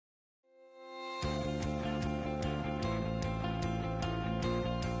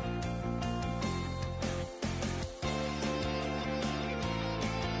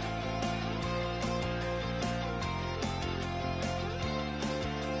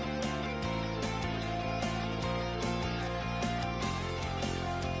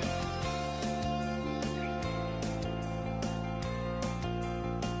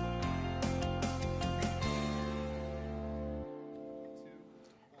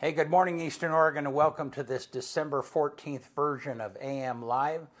Hey, good morning, Eastern Oregon, and welcome to this December 14th version of AM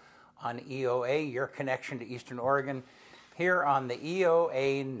Live on EOA, your connection to Eastern Oregon, here on the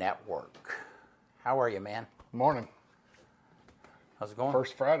EOA network. How are you, man? Morning. How's it going?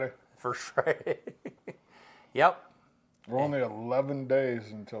 First Friday. First Friday. Yep. We're only 11 days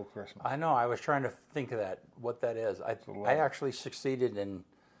until Christmas. I know. I was trying to think of that, what that is. I actually succeeded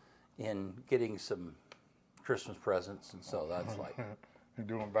in getting some Christmas presents, and so that's like... You're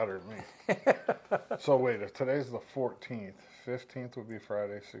doing better than me. So wait, if today's the 14th, 15th would be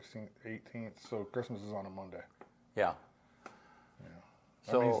Friday, 16th, 18th, so Christmas is on a Monday. Yeah.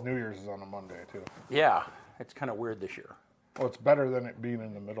 That means New Year's is on a Monday, too. Yeah. It's kind of weird this year. Well, it's better than it being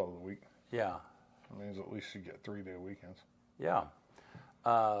in the middle of the week. Yeah. It means at least you get 3-day weekends. Yeah.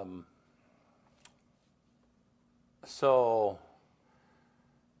 So,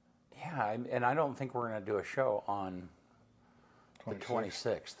 yeah, and I don't think we're going to do a show on the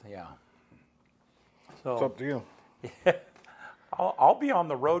 26th. Yeah. So It's up to you. I'll be on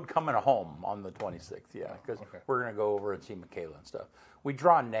the road coming home on the 26th. Yeah, because we're going to go over and see Michaela and stuff. We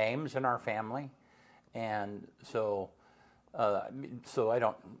draw names in our family, and so I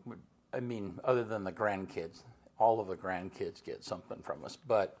don't. I mean, other than the grandkids, all of the grandkids get something from us.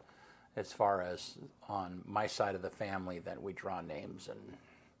 But as far as on my side of the family, then we draw names and.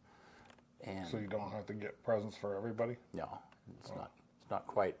 So you don't have to get presents for everybody? No, it's not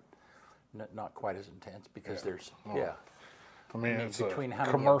quite as intense because there's I mean, it's between a how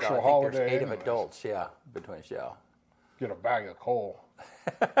commercial many holiday. There's 8 anyways. of adults. Yeah, between us. Yeah. Get a bag of coal.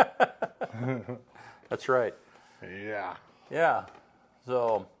 That's right. Yeah. Yeah.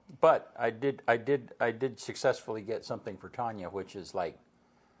 So, but I did successfully get something for Tanya, which is like,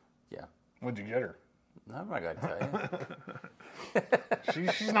 yeah. What'd you get her? I'm not gonna tell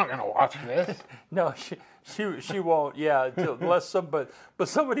you. She's not gonna watch this. No, she won't. Yeah, unless but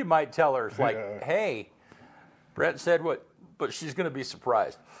somebody might tell her. It's like, hey, Brett said what, but she's gonna be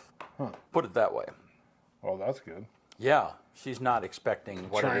surprised. Huh. Put it that way. Well, that's good. Yeah, she's not expecting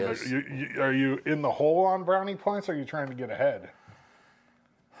what it is. Are you in the hole on brownie points, or are you trying to get ahead?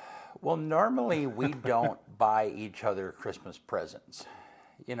 Well, normally we don't buy each other Christmas presents.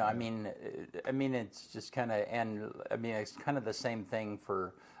 You know, I mean, it's just kind of, and I mean, it's kind of the same thing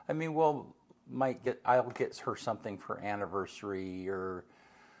for. I mean, I'll get her something for anniversary or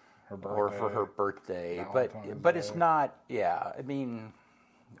for her birthday, but it's not. Yeah, I mean,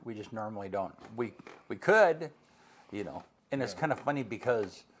 we just normally don't. We could, you know, and it's kind of funny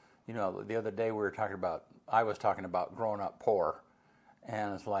because, you know, the other day I was talking about growing up poor,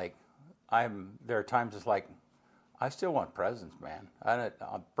 and it's like, there are times it's like, I still want presents, man.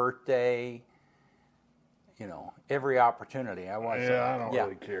 On birthday, you know, every opportunity I want. Yeah, I don't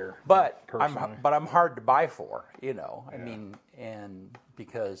really care. But I'm hard to buy for, you know. I mean, and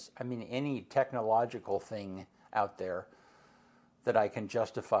because any technological thing out there that I can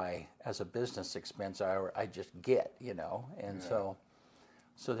justify as a business expense, I just get, you know, and so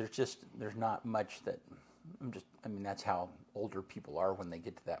there's not much that. That's how older people are when they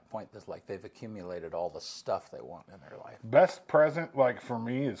get to that point. It's like they've accumulated all the stuff they want in their life. Best present, like for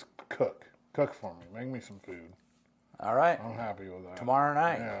me, is cook. Cook for me. Make me some food. All right. I'm happy with that. Tomorrow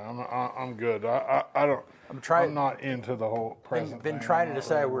night. Yeah, I'm good. I don't. I'm not into the whole present. Been trying to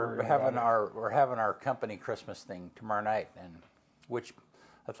decide. We're having our company Christmas thing tomorrow night, and which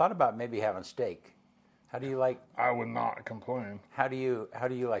I thought about maybe having steak. How do you like? I would not complain. How do you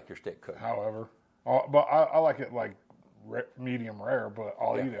like your steak cooked? However. But I like it like medium rare, but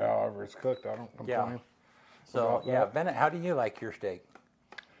I'll eat it however it's cooked. I don't complain. So, Bennett, how do you like your steak?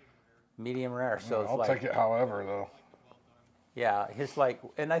 Medium rare. So I'll take it however, though. Yeah,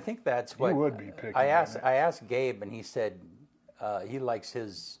 and I think that's what... You would be picky. I asked Gabe, and he said he likes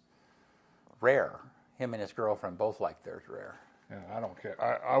his rare. Him and his girlfriend both like theirs rare. Yeah, I don't care.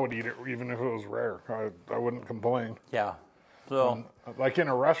 I would eat it even if it was rare. I wouldn't complain. Yeah. So, like in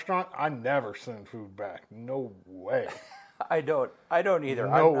a restaurant, I never send food back. No way. I don't either.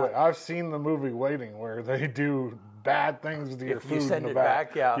 No way. I've seen the movie Waiting where they do bad things to your food you send in the it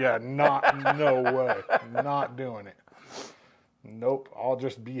back. Yeah, no way. Not doing it. Nope. I'll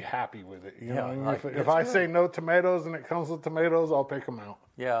just be happy with it. You know, like, if I say no tomatoes and it comes with tomatoes, I'll pick them out.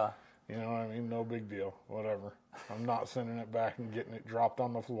 Yeah. You know what I mean? No big deal. Whatever. I'm not sending it back and getting it dropped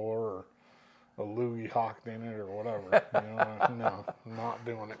on the floor or a loogie hawked in it or whatever. You know, no, not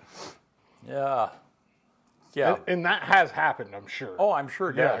doing it. Yeah. Yeah. And that has happened, I'm sure. Oh, I'm sure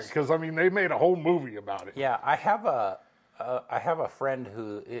it does. Because, they made a whole movie about it. Yeah, I have a friend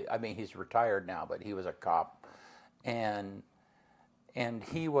who, he's retired now, but he was a cop. And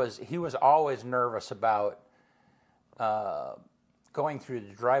he was always nervous about going through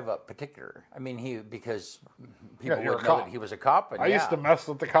the drive-up particular. I mean, because people you're would a know cop. that he was a cop. And I used to mess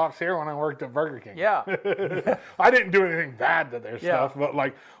with the cops here when I worked at Burger King. Yeah. I didn't do anything bad to their Yeah. stuff, but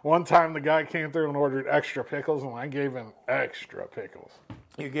like one time the guy came through and ordered extra pickles, and I gave him extra pickles.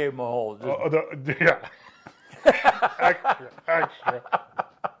 You gave him a whole. Yeah. extra.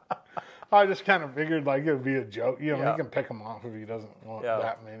 I just kind of figured like it would be a joke. You know, Yeah. he can pick them off if he doesn't want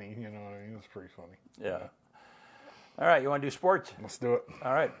that many. You know what I mean? It's pretty funny. Yeah. All right, you want to do sports? Let's do it.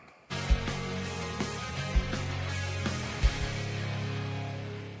 All right.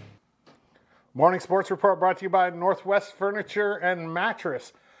 Morning Sports Report brought to you by Northwest Furniture and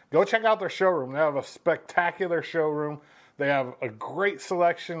Mattress. Go check out their showroom. They have a spectacular showroom. They have a great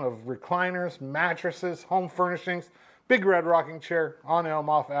selection of recliners, mattresses, home furnishings, big red rocking chair on Elm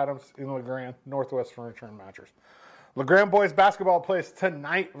off Adams in LeGrand, Northwest Furniture and Mattress. LeGrand boys basketball plays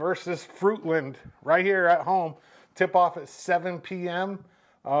tonight versus Fruitland right here at home. Tip off at 7 p.m.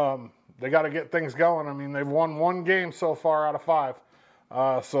 They got to get things going. I mean, they've won one game so far out of 5.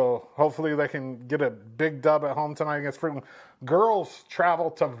 So hopefully they can get a big dub at home tonight against Fruitland. Girls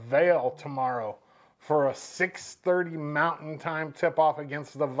travel to Vail tomorrow for a 6:30 Mountain Time tip-off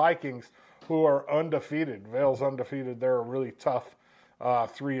against the Vikings, who are undefeated. Vail's undefeated. They're a really tough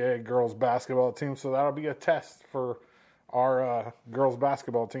 3A girls basketball team, so that'll be a test for our girls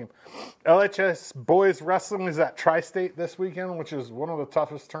basketball team. LHS boys wrestling is at Tri-State this weekend, which is one of the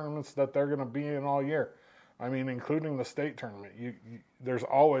toughest tournaments that they're going to be in all year. I mean, including the state tournament. There's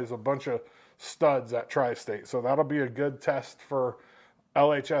always a bunch of studs at Tri-State, so that'll be a good test for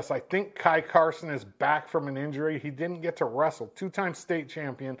LHS. I think Kai Carson is back from an injury. He didn't get to wrestle. 2-time state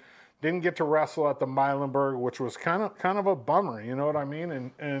champion. Didn't get to wrestle at the Milenberg, which was kind of a bummer. You know what I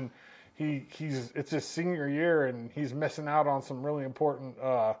mean? And it's his senior year, and he's missing out on some really important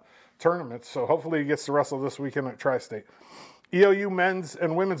tournaments. So hopefully he gets to wrestle this weekend at Tri-State. EOU men's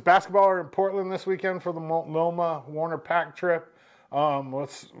and women's basketball are in Portland this weekend for the Multnomah Warner Pack trip.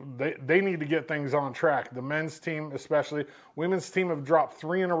 They need to get things on track. The men's team especially. Women's team have dropped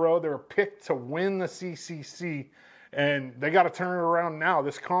 3 in a row. They were picked to win the CCC, and they got to turn it around now.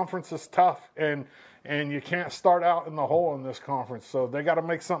 This conference is tough, and you can't start out in the hole in this conference. So they got to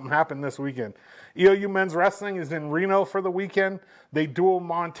make something happen this weekend. EOU men's wrestling is in Reno for the weekend. They duel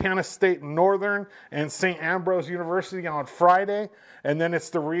Montana State Northern and St. Ambrose University on Friday. And then it's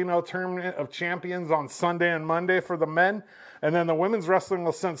the Reno Tournament of Champions on Sunday and Monday for the men. And then the women's wrestling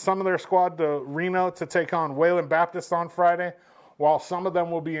will send some of their squad to Reno to take on Wayland Baptist on Friday, while some of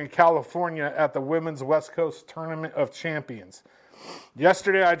them will be in California at the Women's West Coast Tournament of Champions.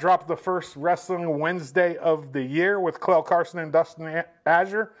 Yesterday, I dropped the first Wrestling Wednesday of the year with Clell Carson and Dustin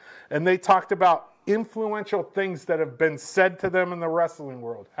Azure, and they talked about influential things that have been said to them in the wrestling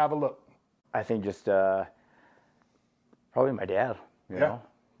world. Have a look. I think just probably my dad, you know,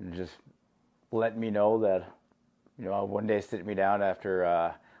 just let me know that, one day sitting me down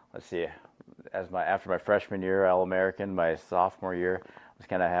after, after my freshman year, All-American, my sophomore year, I was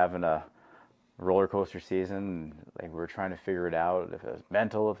kind of having a roller coaster season. Like we were trying to figure it out, if it was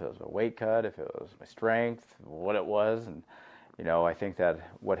mental, if it was a weight cut, if it was my strength, what it was. And, I think that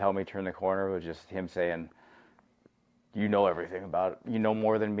what helped me turn the corner was just him saying, you know everything about it. You know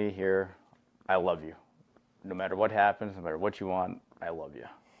more than me here. I love you. No matter what happens, no matter what you want, I love you.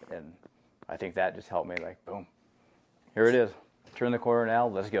 And I think that just helped me, like, boom, here it is. Turn the corner now,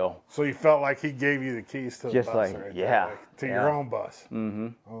 let's go. So you felt like he gave you the keys to the Just bus, like, right? yeah. There, to Yeah. your own bus. Mm-hmm.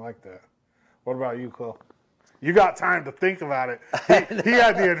 I like that. What about you, Cole? You got time to think about it. He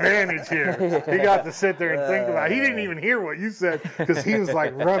had the advantage here. He got to sit there and think about it. He didn't even hear what you said because he was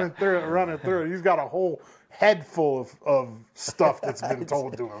like running through it. He's got a whole head full of stuff that's been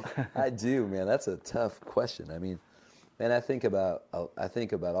told to him. I do, man. That's a tough question. I mean, man, I think about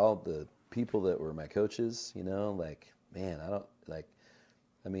all the people that were my coaches, not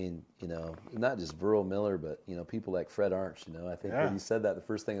just Burl Miller, but, people like Fred Arch, I think when he said that, the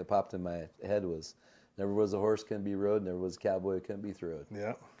first thing that popped in my head was, never was a horse couldn't be rode, never was a cowboy couldn't be throwed.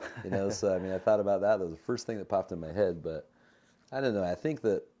 Yeah. So, I thought about that. That was the first thing that popped in my head, but I don't know. I think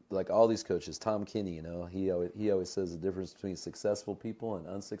that, like all these coaches, Tom Kinney, he always says the difference between successful people and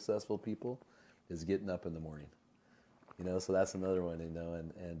unsuccessful people is getting up in the morning. So that's another one,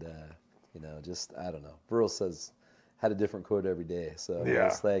 just, I don't know. Burl had a different quote every day. So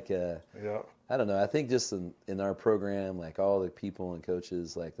it's like, I don't know. I think just in our program, like all the people and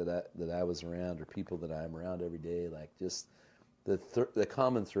coaches like that I was around, or people that I'm around every day, like just the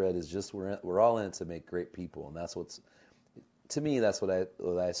common thread is just we're all in it to make great people, and that's what's, to me, that's what I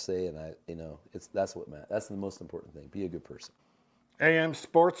say, and that's the most important thing. Be a good person. AM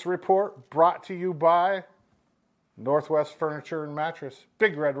Sports Report brought to you by Northwest Furniture and Mattress.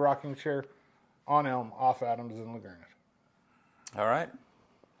 Big red rocking chair on Elm, off Adams in LaGrange. All right.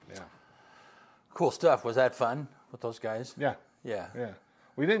 Yeah. Cool stuff. Was that fun with those guys? Yeah. Yeah. Yeah.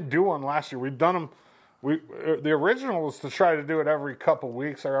 We didn't do one last year. We've done them. The original was to try to do it every couple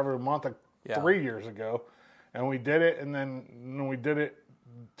weeks or every month, 3 years ago. And we did it, and then we did it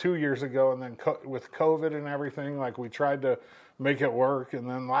 2 years ago, and then with COVID and everything, like we tried to make it work. And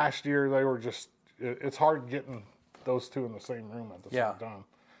then last year they were just, it's hard getting those two in the same room at the same time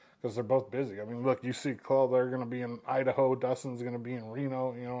because they're both busy. I mean, look, you see Chloe, they're going to be in Idaho, Dustin's going to be in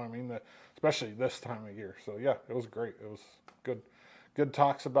Reno, you know what I mean? Especially this time of year. So yeah, it was great. It was good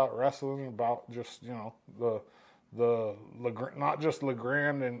talks about wrestling, about just, you know, the not just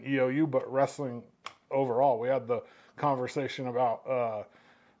LeGrand and EOU, but wrestling overall. We had the conversation about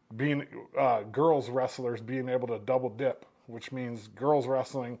being girls wrestlers being able to double dip, which means girls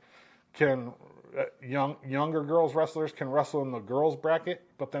wrestling can younger girls wrestlers can wrestle in the girls bracket,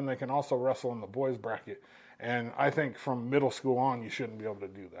 but then they can also wrestle in the boys bracket. And I think from middle school on, you shouldn't be able to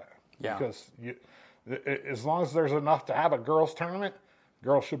do that. Yeah. Because as long as there's enough to have a girls tournament,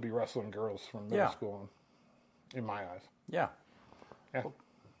 girls should be wrestling girls from middle school on, in my eyes. Yeah. Yeah.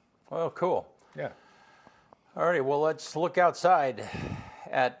 Well, cool. Yeah. All righty. Well, let's look outside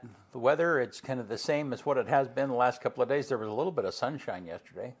at the weather. It's kind of the same as what it has been the last couple of days. There was a little bit of sunshine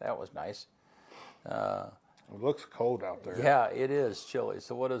yesterday. That was nice. It looks cold out there. Yeah, it is chilly.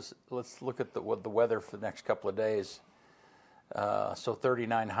 So let's look at the weather for the next couple of days. So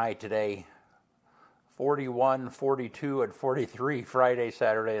 39 high today, 41, 42, and 43 Friday,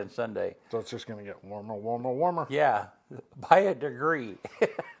 Saturday, and Sunday. So it's just going to get warmer, warmer, warmer. Yeah, by a degree,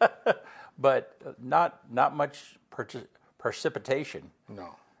 but not much precipitation.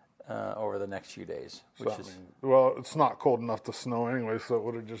 No. Over the next few days. Well, it's not cold enough to snow anyway, so it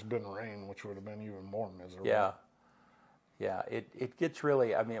would have just been rain, which would have been even more miserable. Yeah. It gets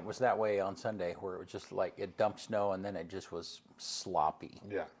really, I mean, it was that way on Sunday where it was just like it dumped snow and then it just was sloppy.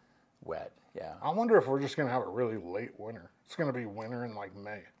 Yeah. Wet. Yeah. I wonder if we're just going to have a really late winter. It's going to be winter in like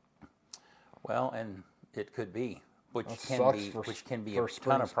May. Well, and it could be, which can be a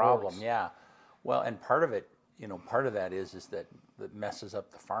ton of problem. Yeah. Well, and part of it, part of that is that messes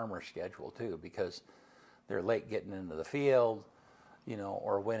up the farmer's schedule too, because they're late getting into the field,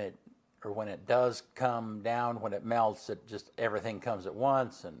 or when it does come down, when it melts, it just everything comes at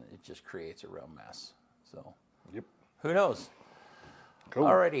once, and it just creates a real mess. So, yep. Who knows? Cool.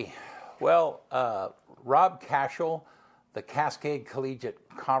 Alrighty. Well, Rob Cashell, the Cascade Collegiate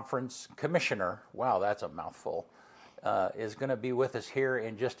Conference Commissioner, wow, that's a mouthful, is going to be with us here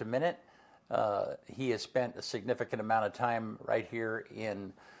in just a minute. He has spent a significant amount of time right here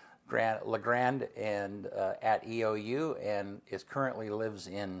in LeGrand and at EOU, and currently lives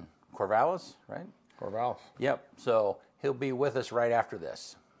in Corvallis, right? Corvallis. Yep. So he'll be with us right after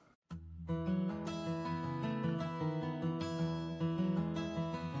this.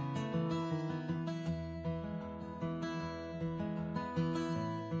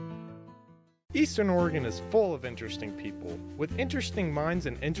 Eastern Oregon is full of interesting people, with interesting minds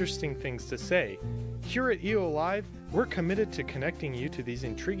and interesting things to say. Here at EO Live, we're committed to connecting you to these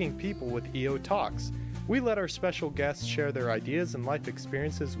intriguing people with EO Talks. We let our special guests share their ideas and life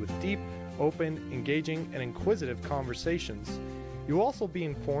experiences with deep, open, engaging, and inquisitive conversations. You'll also be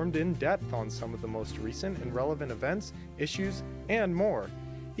informed in depth on some of the most recent and relevant events, issues, and more.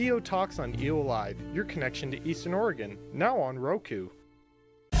 EO Talks on EO Live, your connection to Eastern Oregon, now on Roku.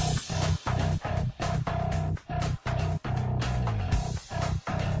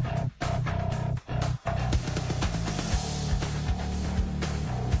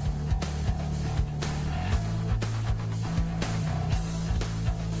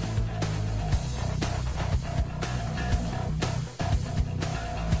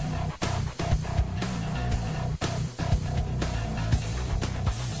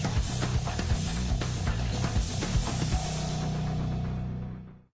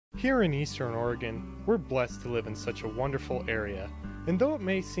 Here in Eastern Oregon, we're blessed to live in such a wonderful area, and though it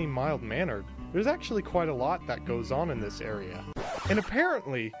may seem mild-mannered, there's actually quite a lot that goes on in this area. And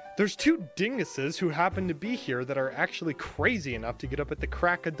apparently, there's two dinguses who happen to be here that are actually crazy enough to get up at the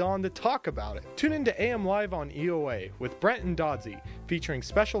crack of dawn to talk about it. Tune in to AM Live on EOA with Brent and Dodsey, featuring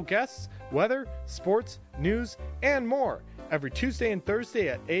special guests, weather, sports, news, and more, every Tuesday and Thursday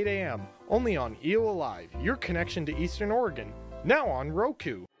at 8 a.m., only on EOA Live, your connection to Eastern Oregon, now on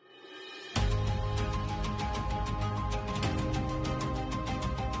Roku.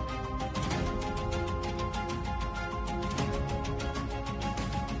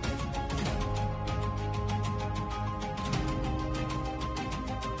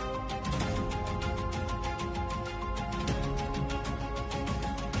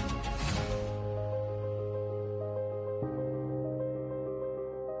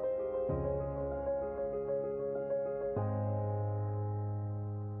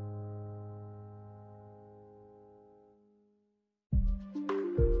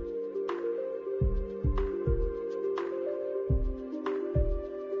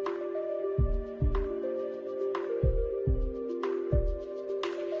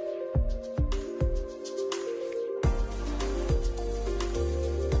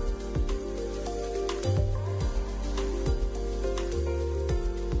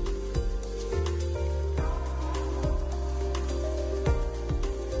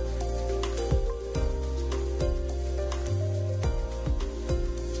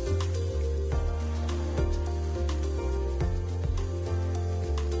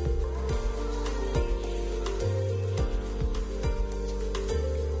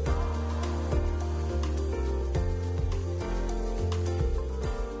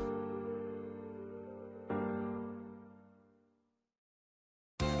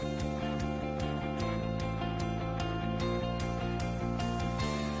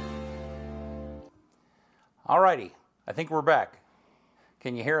 All righty. I think we're back.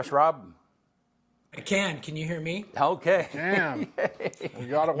 Can you hear us, Rob? I can. Can you hear me? Okay. Damn. We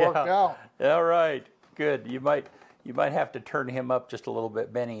got it worked out. All right. Good. You might have to turn him up just a little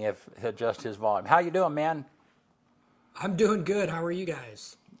bit, Benny, if he'll adjust his volume. How you doing, man? I'm doing good. How are you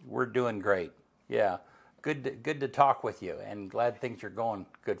guys? We're doing great. Yeah. Good to talk with you, and glad things are going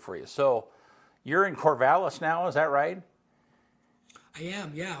good for you. So, you're in Corvallis now, is that right? I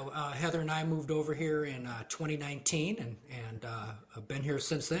am, yeah. Heather and I moved over here in 2019, and I've been here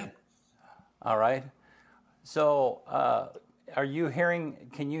since then. All right. So, are you hearing?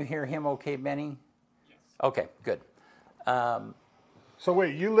 Can you hear him? Okay, Benny. Yes. Okay, good. So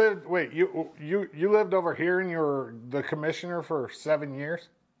wait, you lived over here, and you're the commissioner for 7 years.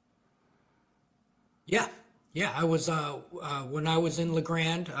 Yeah. I was when I was in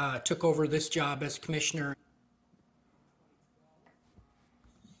LeGrand, took over this job as commissioner.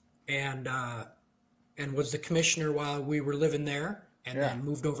 And was the commissioner while we were living there, and then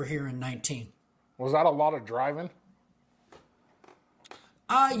moved over here in 19. Was that a lot of driving?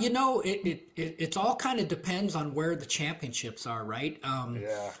 It's all kind of depends on where the championships are, right?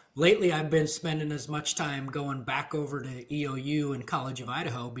 Yeah. Lately, I've been spending as much time going back over to EOU and College of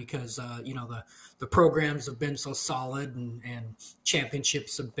Idaho because the programs have been so solid and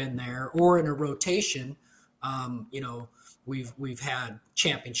championships have been there, or in a rotation. We've had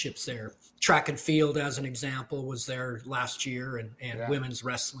championships there. Track and field, as an example, was there last year, and women's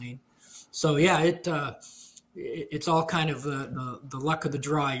wrestling. So it's all kind of the luck of the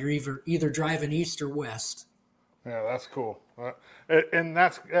draw. You're either driving east or west. Yeah, that's cool. And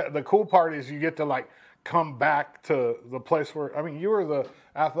that's the cool part is you get to like come back to the place where, I mean, you were the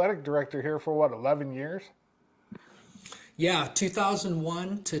athletic director here for what, 11 years? Yeah,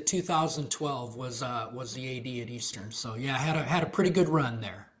 2001 to 2012 was the AD at Eastern. So yeah, had a pretty good run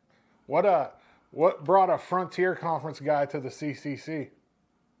there. What brought a Frontier Conference guy to the CCC?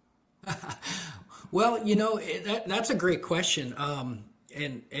 Well, that's a great question.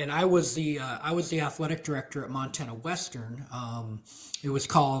 And I was the athletic director at Montana Western. It was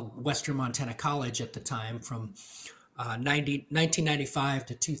called Western Montana College at the time, from 1995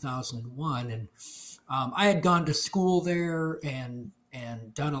 to 2001, and I had gone to school there and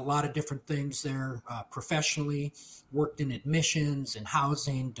done a lot of different things there professionally. Worked in admissions and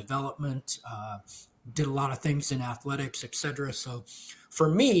housing development. Did a lot of things in athletics, etc. So, for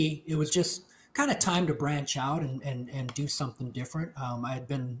me, it was just kind of time to branch out and do something different. I had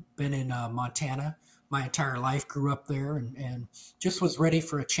been in Montana my entire life, grew up there, and just was ready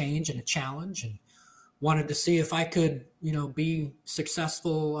for a change and a challenge, and wanted to see if I could, be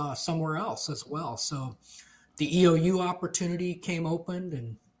successful somewhere else as well. So the EOU opportunity came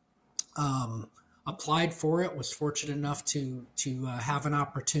open, and applied for it. Was fortunate enough to have an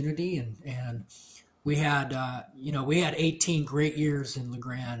opportunity, and we had 18 great years in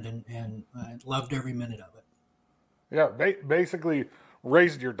LeGrand, and I loved every minute of it. Yeah, basically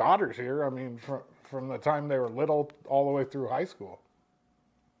raised your daughters here. I mean, from the time they were little all the way through high school.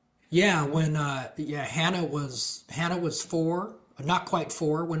 Yeah, when Hannah was 4, not quite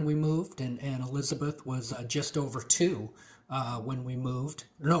 4 when we moved, and Elizabeth was just over 2 when we moved.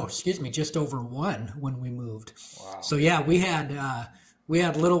 No, excuse me, just over 1 when we moved. Wow. So yeah, we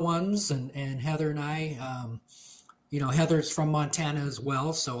had little ones, and Heather and I, Heather's from Montana as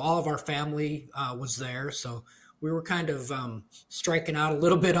well, so all of our family was there. So we were kind of striking out a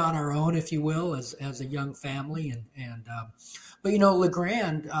little bit on our own, if you will, as a young family, but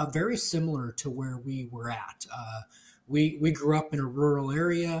LeGrand, very similar to where we were at. We grew up in a rural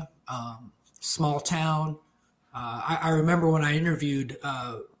area, small town. I remember when I interviewed,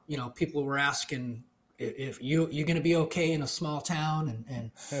 people were asking if you're going to be okay in a small town,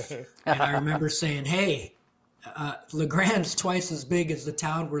 and I remember saying, hey, LeGrand's twice as big as the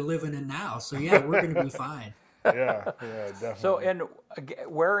town we're living in now, so yeah, we're going to be fine. Yeah, definitely. So, and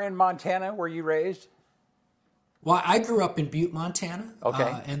where in Montana were you raised? Well, I grew up in Butte, Montana.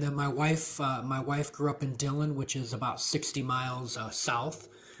 Okay. And then my wife grew up in Dillon, which is about 60 miles south.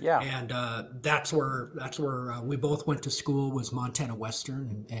 Yeah. And that's where we both went to school, was Montana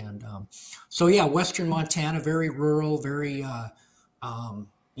Western, and so yeah, Western Montana, very rural, very a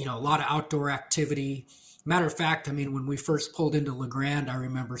lot of outdoor activity. Matter of fact, I mean, when we first pulled into LeGrand, I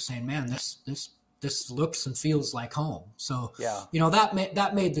remember saying, "Man, this looks and feels like home." So yeah,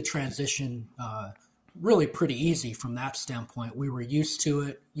 that made the transition really pretty easy from that standpoint. We were used to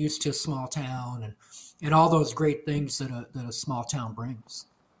it, used to a small town, and all those great things that a small town brings.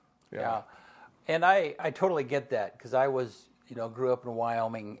 Yeah. And I totally get that, because I was, grew up in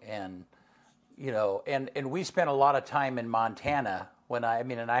Wyoming, and, and we spent a lot of time in Montana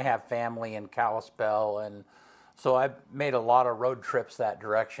and I have family in Kalispell and So I made a lot of road trips that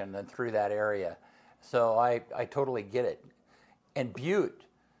direction and through that area. So I totally get it. And Butte,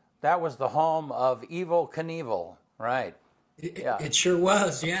 that was the home of Evel Knievel, right? It sure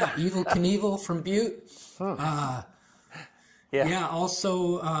was, yeah. Evel Knievel from Butte. Yeah,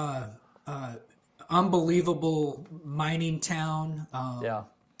 also unbelievable mining town.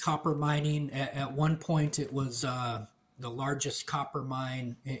 Copper mining. At one point, it was the largest copper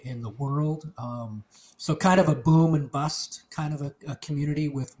mine in the world. So kind of a boom and bust kind of a community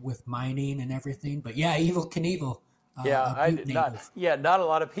with mining and everything. But yeah, Evel Knievel. Not a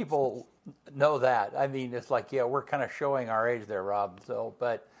lot of people know that. I mean, it's like, we're kind of showing our age there, Rob. So,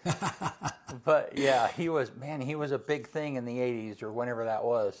 but yeah, he was a big thing in the 80s or whenever that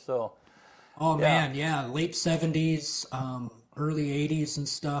was. So, late 70s, early 80s and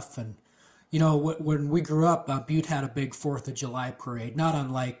stuff. And when we grew up, Butte had a big 4th of July parade, not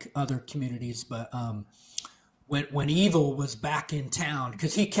unlike other communities, but when Evel was back in town,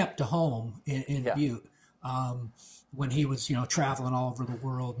 because he kept a home in Butte. When he was, traveling all over the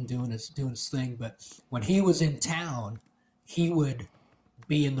world and doing his thing. But when he was in town, he would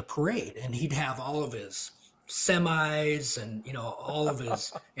be in the parade, and he'd have all of his semis and all of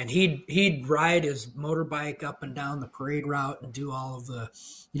his, and he'd ride his motorbike up and down the parade route and do all of the,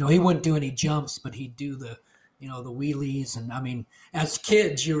 he wouldn't do any jumps, but he'd do the, the wheelies. And I mean, as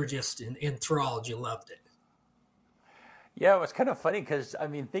kids, you were just enthralled. You loved it. Yeah, it was kind of funny because, I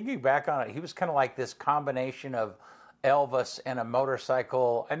mean, thinking back on it, he was kind of like this combination of Elvis and a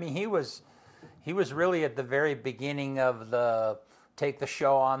motorcycle. I mean, he was really at the very beginning of the take the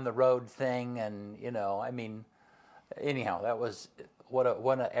show on the road thing, and I mean, anyhow, that was what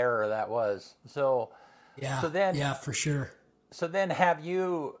an era that was. So for sure. So then, have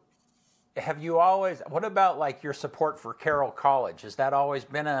you always? What about like your support for Carroll College? Has that always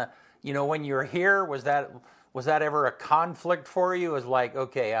been when you're here? Was that ever a conflict for you? As like,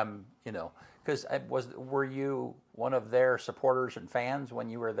 okay, because were you one of their supporters and fans when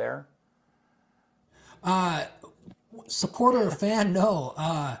you were there? Supporter or fan? No.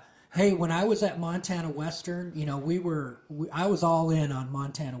 Hey, when I was at Montana Western, I was all in on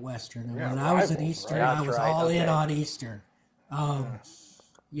Montana Western, and when I was at Eastern, right? I was all in on Eastern.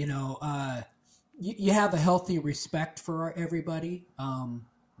 You have a healthy respect for everybody.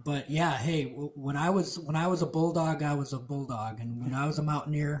 But yeah, hey, when I was a Bulldog, I was a Bulldog, and when I was a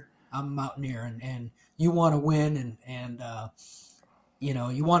Mountaineer, I'm a Mountaineer, and you want to win, and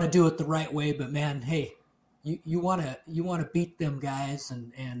you want to do it the right way. But man, hey, you want to beat them guys,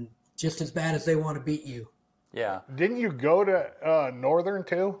 and just as bad as they want to beat you. Yeah. Didn't you go to Northern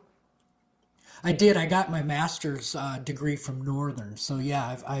too? I did. I got my master's degree from Northern. So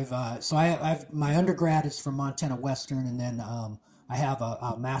yeah, I've my undergrad is from Montana Western, and then I have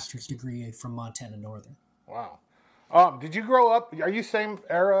a master's degree from Montana Northern. Wow. Did you grow up? Are you same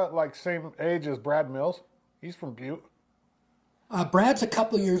era, like same age as Brad Mills? He's from Butte. Brad's a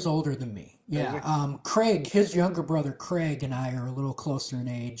couple of years older than me. Yeah. Craig, his younger brother Craig, and I are a little closer in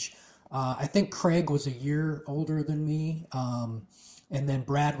age. I think Craig was a year older than me, and then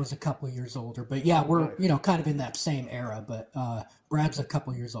Brad was a couple of years older. But yeah, we're kind of in that same era. But Brad's a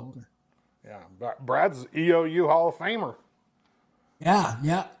couple of years older. Yeah, Brad's EOU Hall of Famer.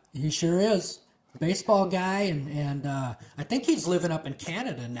 Yeah, he sure is. Baseball guy, and I think he's living up in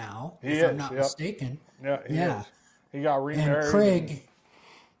Canada now, if I'm not mistaken. Yeah, he is. He got remarried. And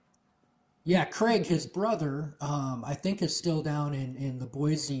Craig, his brother, I think is still down in the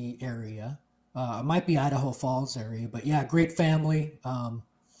Boise area. It might be Idaho Falls area, but yeah, great family.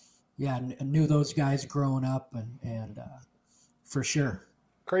 Knew those guys growing up, and for sure.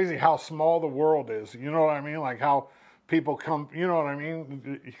 Crazy how small the world is. You know what I mean? Like how people come, you know what I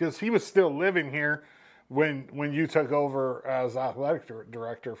mean? Because he was still living here when you took over as athletic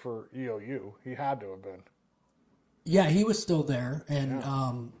director for EOU. He had to have been. Yeah, he was still there, and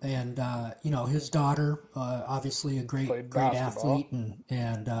his daughter, obviously a great athlete,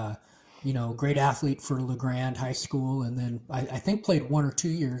 and great athlete for LeGrand High School, and then I think played 1 or 2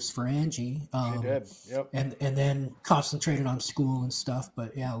 years for Angie. She did, yep. And then concentrated on school and stuff.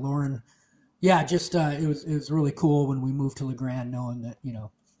 But yeah, Lauren, it was really cool when we moved to LeGrand, knowing that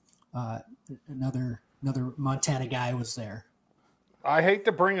another Montana guy was there. I hate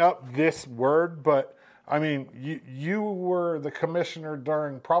to bring up this word, but I mean, you were the commissioner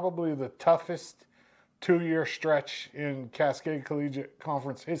during probably the toughest 2-year stretch in Cascade Collegiate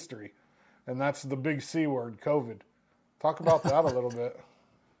Conference history, and that's the big C word, COVID. Talk about that a little bit.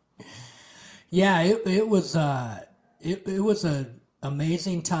 Yeah, it was an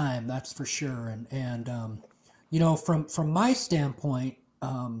amazing time, that's for sure. And from my standpoint,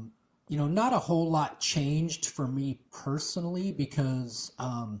 not a whole lot changed for me personally because,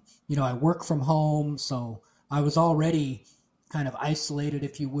 I work from home, so I was already kind of isolated,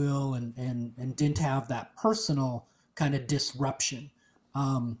 if you will, and didn't have that personal kind of disruption.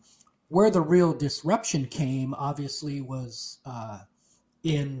 Where the real disruption came, obviously, was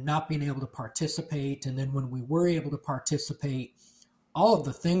in not being able to participate. And then when we were able to participate, all of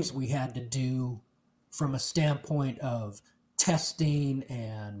the things we had to do from a standpoint of testing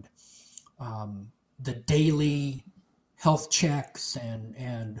and the daily health checks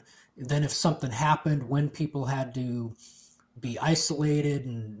and then if something happened, when people had to be isolated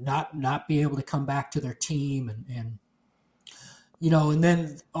and not be able to come back to their team and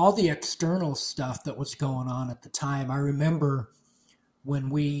then all the external stuff that was going on at the time. I remember when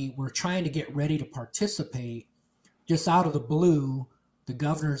we were trying to get ready to participate, just out of the blue, the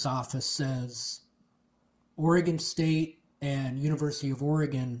governor's office says Oregon State and University of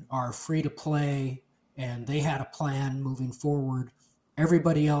Oregon are free to play, and they had a plan moving forward.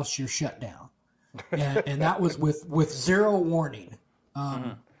 Everybody else, you're shut down. And that was with zero warning.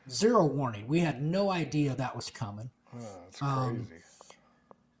 Zero warning. We had no idea that was coming. Oh, that's crazy.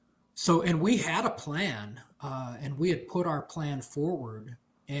 And we had a plan, and we had put our plan forward,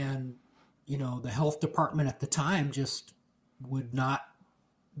 and the health department at the time just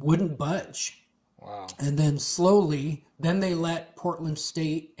wouldn't budge. Wow. And then slowly, they let Portland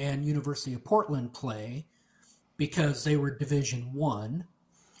State and University of Portland play because they were Division I.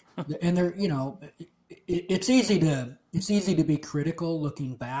 And they're, it's easy to be critical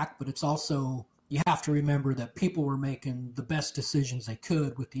looking back, but it's also, you have to remember that people were making the best decisions they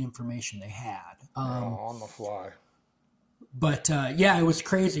could with the information they had. On the fly. But it was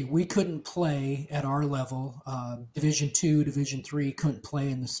crazy. We couldn't play at our level. Division II, Division III couldn't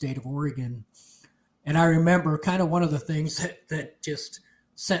play in the state of Oregon. And I remember kind of one of the things that just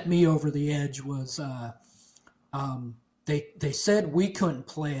sent me over the edge was they said we couldn't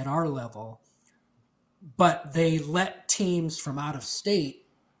play at our level, but they let teams from out of state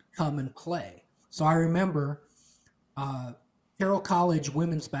come and play. So I remember Carroll College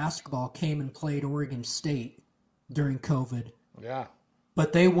women's basketball came and played Oregon State during COVID. Yeah.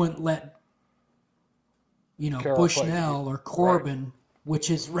 But they wouldn't let, Bushnell or Corbin, right,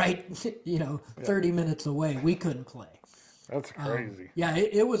 which is right, 30 minutes away. We couldn't play. That's crazy.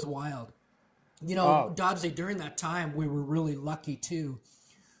 It was wild. Dodsley, during that time, we were really lucky too.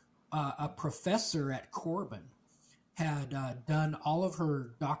 A professor at Corbin had done all of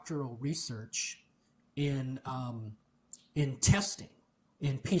her doctoral research in testing,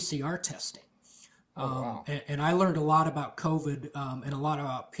 in PCR testing. Wow. And I learned a lot about COVID and a lot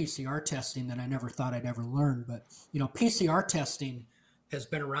about PCR testing that I never thought I'd ever learn. But, PCR testing has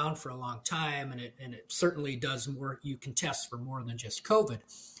been around for a long time, and it certainly does more. You can test for more than just COVID.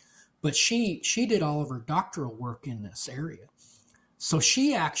 But she did all of her doctoral work in this area. So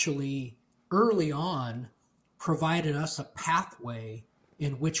she actually, early on, provided us a pathway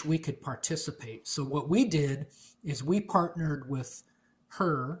in which we could participate. So what we did is we partnered with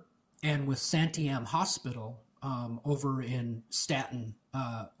her and with Santiam Hospital over in Staten,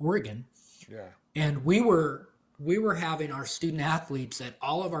 Oregon. Yeah. And we were having our student athletes at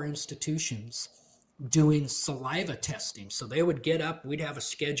all of our institutions doing saliva testing. So they would get up, we'd have a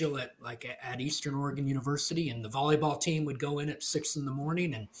schedule at Eastern Oregon University, and the volleyball team would go in at 6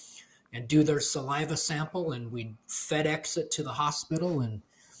 a.m. and do their saliva sample, and we'd FedEx it to the hospital,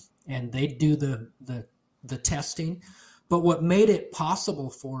 and they'd do the testing. But what made it possible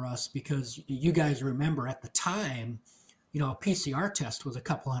for us, because you guys remember at the time, a PCR test was a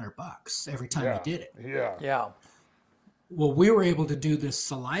couple $100 every time you did it. Yeah. Yeah. Well, we were able to do this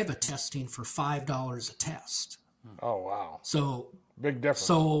saliva testing for $5 a test. Oh, wow. So big difference.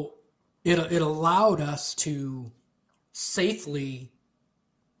 So it allowed us to safely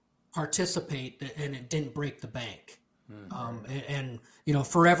participate, and it didn't break the bank. And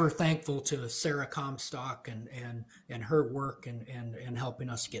forever thankful to Sarah Comstock and her work and helping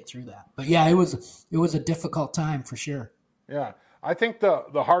us get through that. But it was a difficult time for sure. Yeah, I think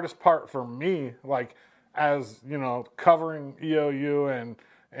the hardest part for me, as covering EOU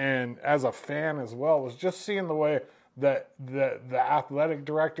and as a fan as well, was just seeing the way that the athletic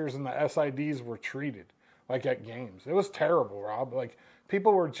directors and the SIDs were treated, at games. It was terrible, Rob.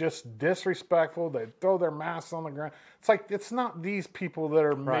 People were just disrespectful. They'd throw their masks on the ground. It's it's not these people that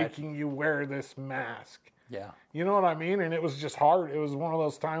are making you wear this mask. Yeah. You know what I mean? And it was just hard. It was one of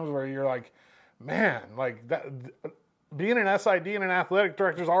those times where you're like, man, that being an SID and an athletic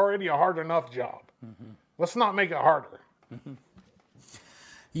director is already a hard enough job. Mm-hmm. Let's not make it harder. Mm-hmm.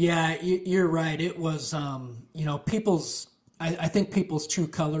 Yeah, you're right. It was, people's I think people's true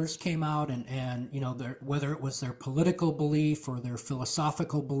colors came out, and you know, whether it was their political belief or their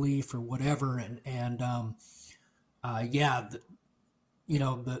philosophical belief or whatever, you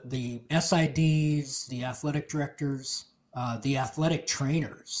know, the SIDs, the athletic directors, the athletic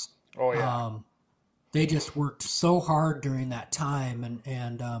trainers. Oh yeah. They just worked so hard during that time,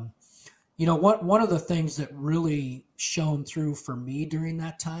 and you know, one of the things that really shone through for me during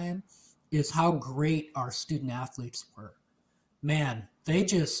that time is how great our student athletes were. Man, they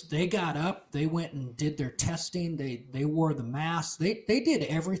got up, they went and did their testing, they wore the masks, they did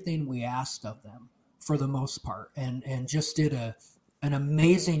everything we asked of them for the most part, and just did an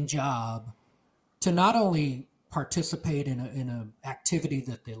amazing job to not only participate in a activity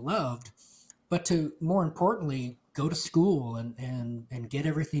that they loved, but to, more importantly, go to school and get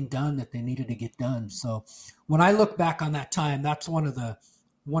everything done that they needed to get done. So when I look back on that time, that's one of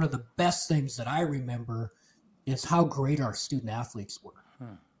the best things that I remember is how great our student athletes were.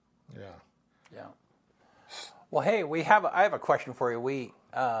 Yeah. Well, hey, I have a question for you. We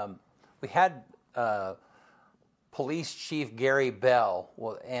had Police Chief Gary Bell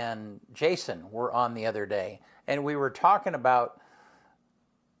and Jason were on the other day, and we were talking about,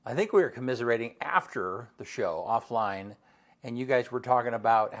 I think we were commiserating after the show offline, and you guys were talking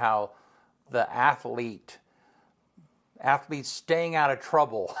about how the athletes staying out of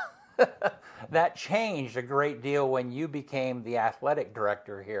trouble that changed a great deal when you became the athletic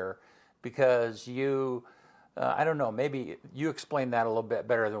director here, because you, I don't know, maybe you explained that a little bit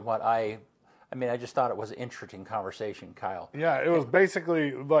better than what I I just thought it was an interesting conversation, Kyle. Yeah, it was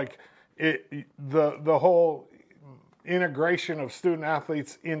basically like the whole integration of student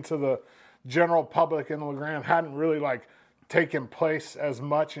athletes into the general public in LeGrand hadn't really like taken place as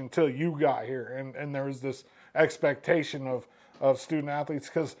much until you got here, and there was this expectation of student athletes,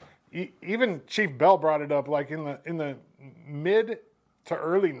 because even Chief Bell brought it up, like in the mid to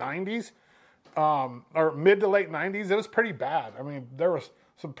early 90s, or mid to late 90s, it was pretty bad. I mean, there was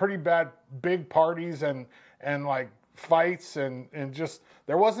some pretty bad big parties and like fights, and just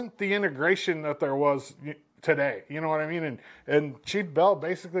there wasn't the integration that there was today. You know what I mean? And Chief Bell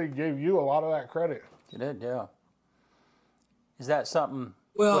basically gave you a lot of that credit. He did, yeah. Is that something?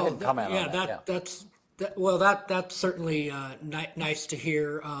 Well, go ahead and comment on that. That's certainly nice to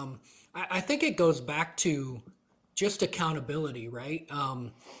hear. I think it goes back to just accountability, right?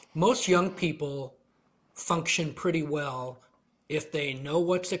 Most young people function pretty well if they know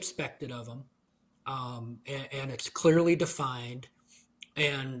what's expected of them, and it's clearly defined,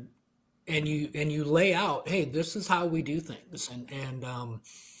 and you lay out, hey, this is how we do things,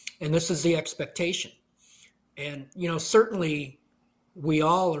 and this is the expectation. And, certainly we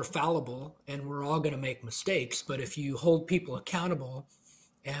all are fallible and we're all going to make mistakes. But if you hold people accountable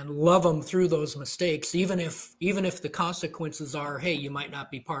and love them through those mistakes, even if the consequences are, hey, you might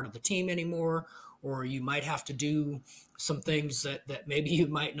not be part of the team anymore, or you might have to do some things that maybe you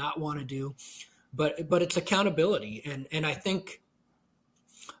might not want to do, but it's accountability. And I think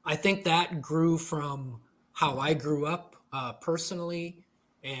that grew from how I grew up personally,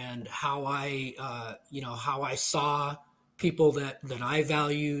 and how I saw people that I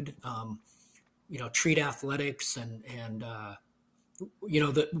valued, treat athletics, and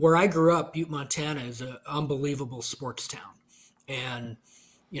where I grew up, Butte, Montana, is an unbelievable sports town, and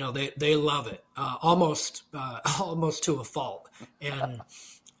they love it almost to a fault, and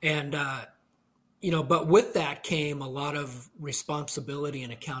but with that came a lot of responsibility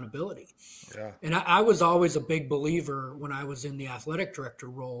and accountability. Yeah. And I was always a big believer when I was in the athletic director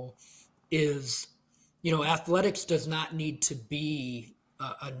role is, athletics does not need to be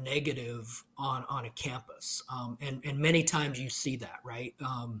a negative on a campus. And many times you see that, right?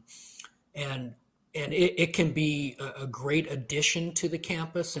 And it can be a great addition to the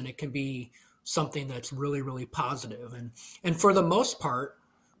campus, and it can be something that's really, really positive. And for the most part,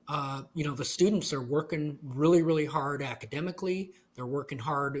 the students are working really, really hard academically. They're working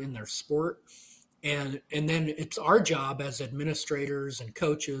hard in their sport. And then it's our job as administrators and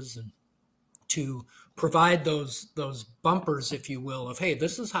coaches and to provide those bumpers, if you will, of, hey,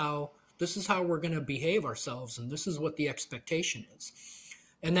 this is how we're going to behave ourselves, and this is what the expectation is.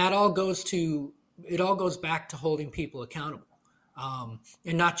 And that all goes back to holding people accountable.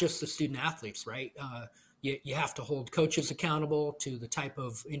 And not just the student athletes, right? You have to hold coaches accountable to the type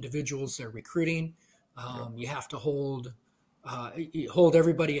of individuals they're recruiting. You have to hold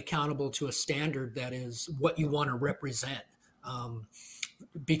everybody accountable to a standard that is what you want to represent.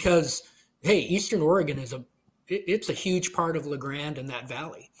 Because, hey, Eastern Oregon it's a huge part of LeGrand and that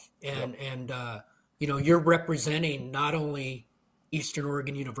valley. And you're representing not only Eastern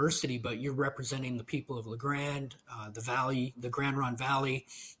Oregon University, but you're representing the people of La Grande, the Valley, the Grand Ronde Valley.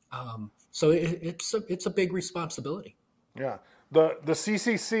 So it's a big responsibility. Yeah. The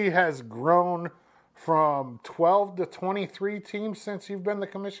CCC has grown from 12 to 23 teams since you've been the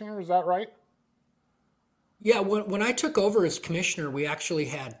commissioner. Is that right? Yeah, when I took over as commissioner, we actually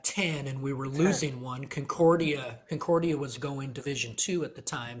had 10, and we were losing one. Concordia was going Division II at the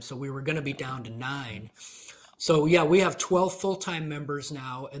time, so we were going to be down to 9. So yeah, we have 12 full-time members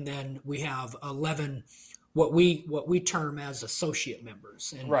now, and then we have 11 what we term as associate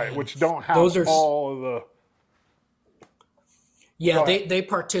members. And which don't have all of the. Yeah, they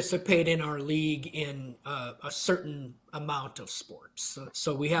participate in our league in a certain amount of sports.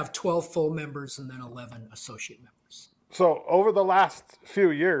 So we have 12 full members and then 11 associate members. So over the last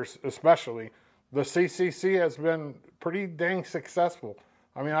few years, especially, the CCC has been pretty dang successful.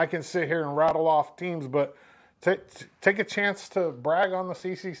 I mean, I can sit here and rattle off teams, but take a chance to brag on the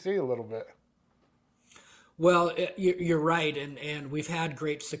CCC a little bit. Well, you're right, and we've had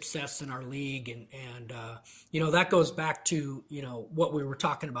great success in our league, and that goes back to what we were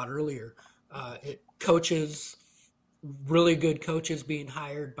talking about earlier. Coaches, really good coaches being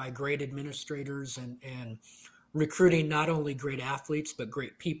hired by great administrators, and recruiting not only great athletes but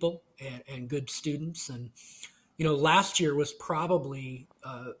great people and good students. And last year was probably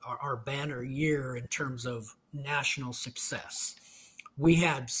our banner year in terms of national success. We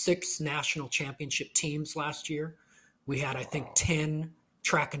had 6 national championship teams last year. We had, I think, 10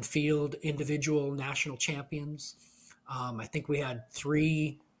 track and field individual national champions. I think we had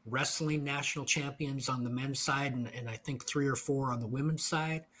 3 wrestling national champions on the men's side, and I think 3 or 4 on the women's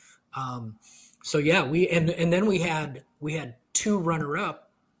side. So yeah, and then we had 2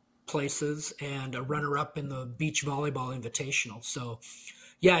 runner-up places and a runner-up in the beach volleyball invitational. So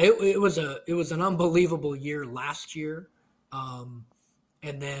yeah, it was an unbelievable year last year.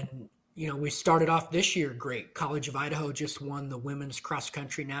 And then, we started off this year great. College of Idaho just won the women's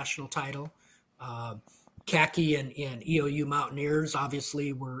cross-country national title. Khaki and EOU Mountaineers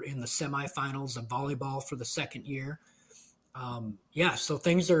obviously were in the semifinals of volleyball for the second year. So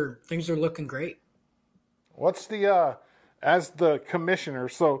things are looking great. What's the as the commissioner?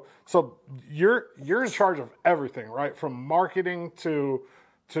 So you're in charge of everything, right? From marketing to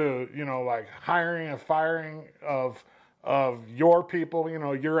like hiring and firing of your people,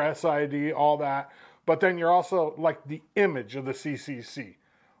 your SID, all that. But then you're also like the image of the CCC.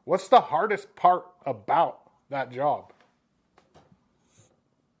 What's the hardest part about that job?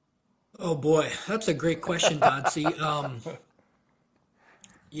 Oh boy, that's a great question, Dodsey.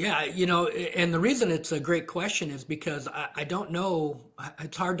 And the reason it's a great question is because I don't know.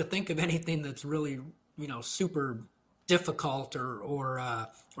 It's hard to think of anything that's really, super difficult or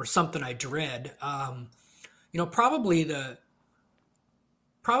something I dread.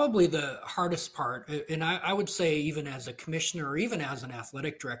 Probably the hardest part, and I would say even as a commissioner or even as an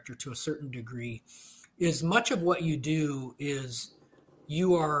athletic director to a certain degree, is much of what you do is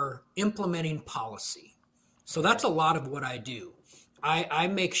you are implementing policy. So that's a lot of what I do. I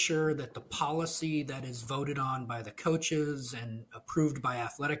make sure that the policy that is voted on by the coaches and approved by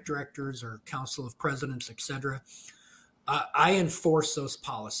athletic directors or council of presidents, etc., I enforce those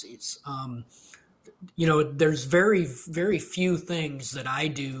policies. There's very, very few things that I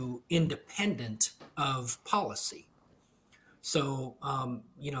do independent of policy. So,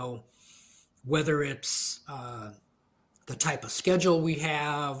 whether it's the type of schedule we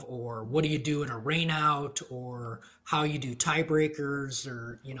have, or what do you do in a rainout, or how you do tiebreakers,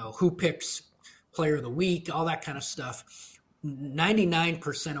 or, who picks player of the week, all that kind of stuff.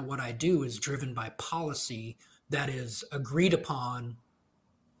 99% of what I do is driven by policy that is agreed upon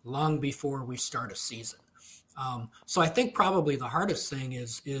long before we start a season. So I think probably the hardest thing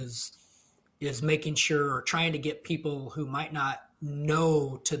is making sure, or trying to get people who might not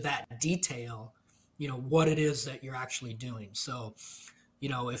know to that detail, what it is that you're actually doing. So,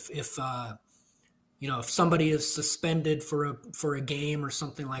 if somebody is suspended for a game or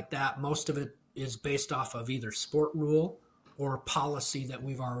something like that, most of it is based off of either sport rule or policy that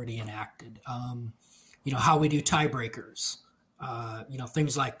we've already enacted. How we do tiebreakers,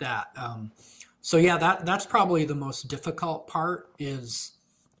 things like that. So yeah, that's probably the most difficult part is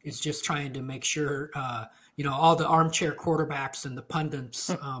just trying to make sure, all the armchair quarterbacks and the pundits,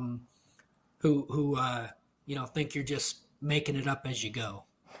 who think you're just making it up as you go.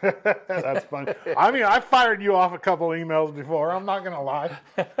 That's funny. I mean, I fired you off a couple emails before. I'm not going to lie.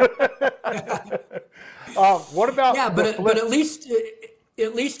 What about? Yeah, but at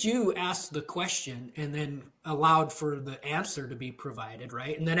least you asked the question and then allowed for the answer to be provided,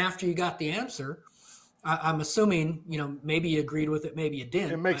 right? And then after you got the answer, I'm assuming, maybe you agreed with it, maybe you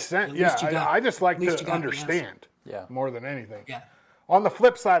didn't. It makes sense. Yeah, I just like to understand more than anything. Yeah. On the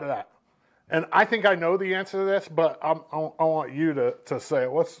flip side of that, and I think I know the answer to this, but I want you to say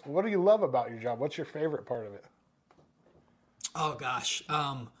it. What do you love about your job? What's your favorite part of it? Oh, gosh.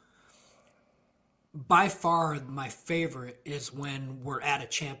 By far, my favorite is when we're at a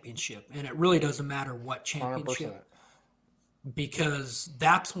championship, and it really doesn't matter what championship. 100%. Because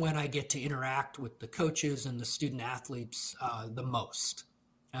that's when I get to interact with the coaches and the student athletes the most,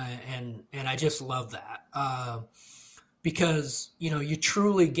 and I just love that because you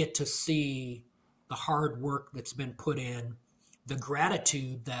truly get to see the hard work that's been put in, the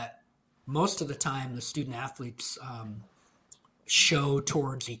gratitude that most of the time the student athletes show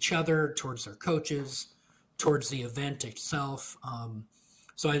towards each other, towards their coaches, towards the event itself.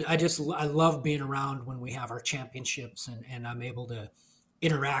 So I love being around when we have our championships and I'm able to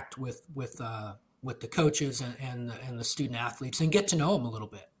interact with the coaches and the student athletes and get to know them a little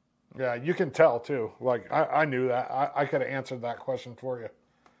bit. Yeah, you can tell too. Like I knew that. I could have answered that question for you.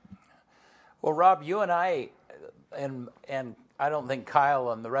 Well, Rob, you and I, and I don't think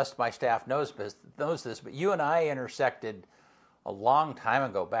Kyle and the rest of my staff knows this, but you and I intersected a long time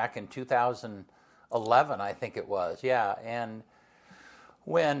ago, back in 2011, I think it was. Yeah, and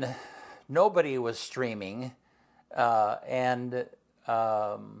when nobody was streaming, and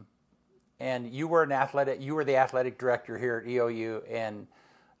you were the athletic director here at EOU, and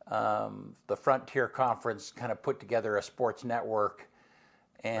the Frontier Conference kind of put together a sports network,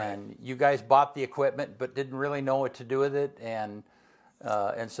 and you guys bought the equipment but didn't really know what to do with it, and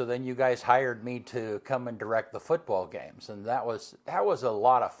so then you guys hired me to come and direct the football games, and that was a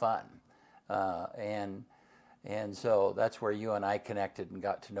lot of fun, and so that's where you and I connected and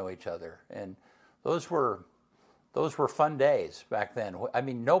got to know each other. And those were fun days back then. I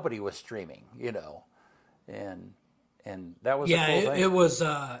mean, nobody was streaming, and that was a cool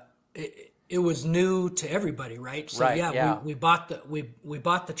thing. It was new to everybody, right? So right, we bought the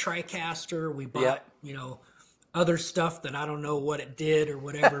TriCaster, we bought other stuff that I don't know what it did or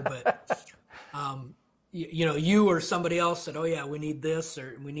whatever, but you or somebody else said, "Oh yeah, we need this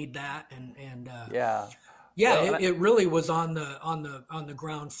or we need that," and it really was on the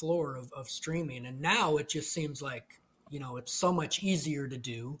ground floor of streaming, and now it just seems like it's so much easier to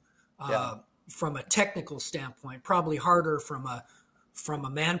do from a technical standpoint. Probably harder from a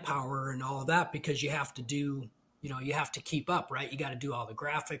manpower and all of that because you have to do you have to keep up, right? You got to do all the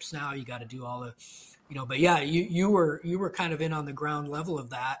graphics now. You got to do all the but yeah, you were kind of in on the ground level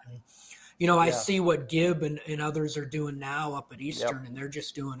of that, and I see what Gibb and others are doing now up at Eastern, and they're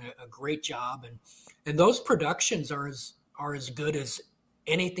just doing a great job, and those productions are as good as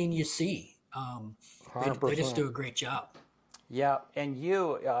anything you see. They just do a great job. Yeah, and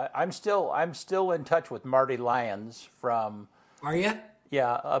I'm still in touch with Marty Lyons from. Are you?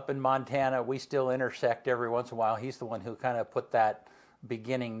 Yeah, up in Montana, we still intersect every once in a while. He's the one who kind of put that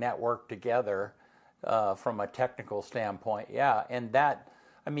beginning network together from a technical standpoint. Yeah, and that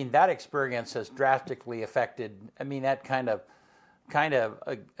experience has drastically affected. I mean, that kind of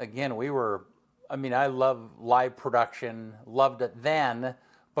again, I love live production, loved it then,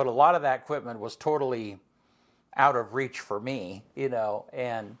 but a lot of that equipment was totally out of reach for me,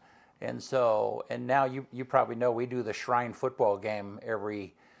 and so now you probably know we do the Shrine football game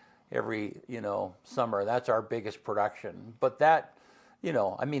every summer. That's our biggest production. But that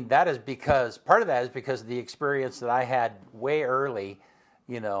that is because part of that is because of the experience that I had way early,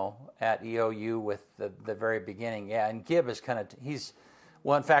 at EOU with the very beginning. Yeah, and Gibb is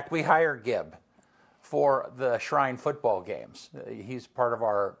in fact, we hire Gibb for the Shrine football games. He's part of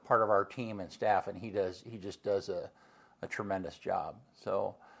our team and staff, and he just does a tremendous job.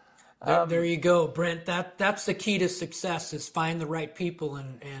 So there you go, Brent. That's the key to success: is find the right people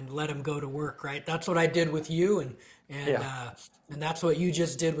and let them go to work. Right. That's what I did with you, and that's what you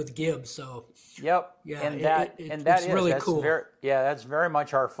just did with Gibb. So yep. Yeah, it's really cool. That's very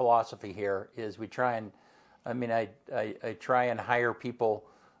much our philosophy here. Is we try and I try and hire people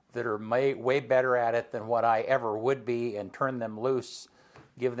that are way better at it than what I ever would be, and turn them loose,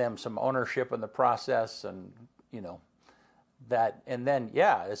 give them some ownership in the process, and that, and then real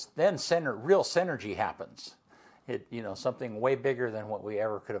synergy happens. Something way bigger than what we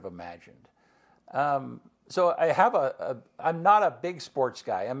ever could have imagined. So I'm not a big sports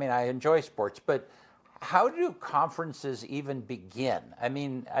guy. I mean, I enjoy sports, but how do conferences even begin? I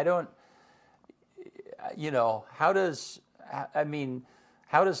mean, I don't. How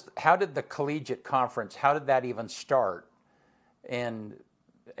did the collegiate conference? How did that even start? And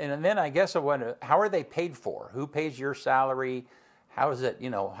then I guess I wonder, how are they paid for? Who pays your salary? how does it,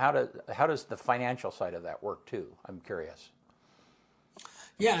 how does the financial side of that work too? I'm curious.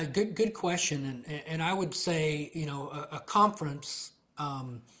 Yeah, good question. And I would say, a conference,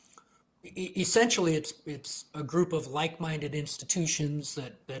 essentially it's a group of like-minded institutions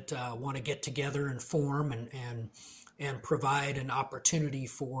that want to get together and form and provide an opportunity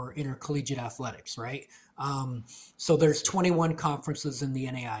for intercollegiate athletics, right? So there's 21 conferences in the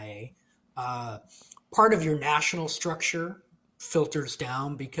NAIA. Part of your national structure filters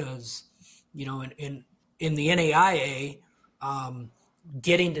down because, in the NAIA,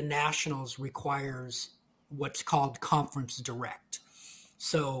 getting to nationals requires what's called conference direct.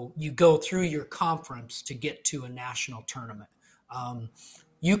 So you go through your conference to get to a national tournament.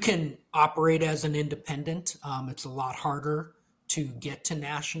 You can operate as an independent. It's a lot harder to get to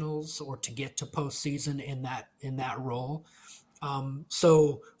nationals or to get to postseason in that role.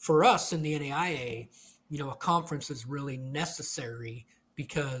 So for us in the NAIA, a conference is really necessary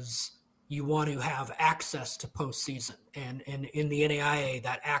because you want to have access to postseason. And in the NAIA,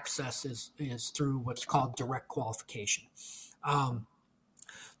 that access is through what's called direct qualification.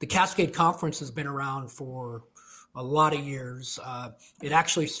 The Cascade Conference has been around for a lot of years. It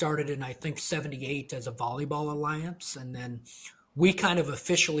actually started in, I think, 78 as a volleyball alliance. And then we kind of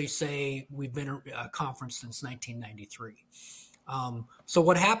officially say we've been a conference since 1993. So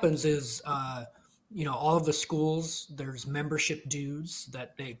what happens is, all of the schools, there's membership dues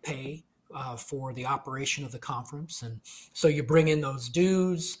that they pay for the operation of the conference. And so you bring in those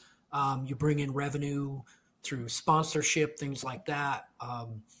dues, you bring in revenue through sponsorship, things like that.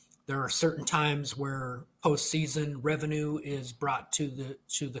 There are certain times where postseason revenue is brought to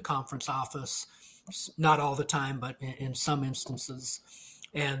the conference office. Not all the time, but in some instances.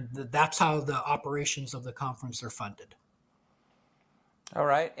 And that's how the operations of the conference are funded. All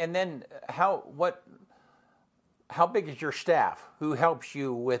right. And then how big is your staff? Who helps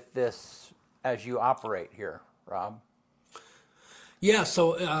you with this as you operate here, Rob? Yeah,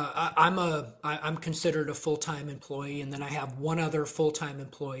 so I'm considered a full-time employee, and then I have one other full-time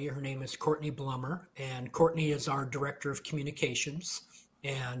employee. Her name is Courtney Blummer, and Courtney is our director of communications,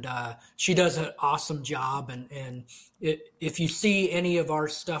 and she does an awesome job. And if you see any of our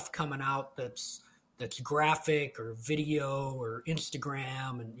stuff coming out that's graphic or video or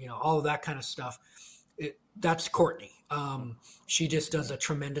Instagram and all of that kind of stuff, that's Courtney. She just does a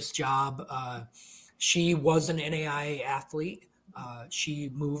tremendous job. She was an NAIA athlete. She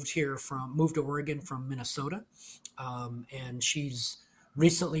moved to Oregon from Minnesota, and she's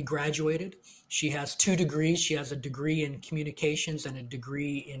recently graduated. She has 2 degrees. She has a degree in communications and a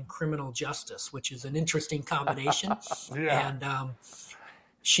degree in criminal justice, which is an interesting combination. Yeah. And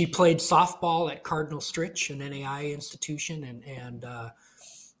she played softball at Cardinal Stritch, an NAIA institution, and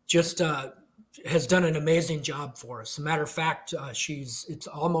just has done an amazing job for us. As a matter of fact, it's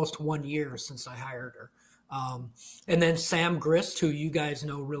almost 1 year since I hired her. And then Sam Grist, who you guys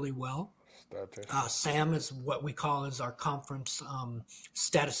know really well. Sam is what we call as our conference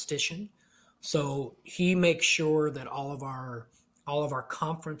statistician. So he makes sure that all of our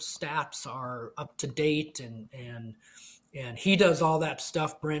conference stats are up to date, and he does all that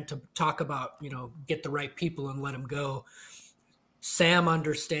stuff, Brent, to talk about, get the right people and let them go. Sam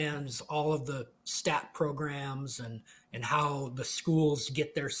understands all of the stat programs and how the schools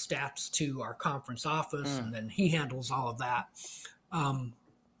get their stats to our conference office, and then he handles all of that.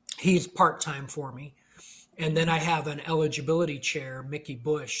 He's part-time for me. And then I have an eligibility chair, Mickey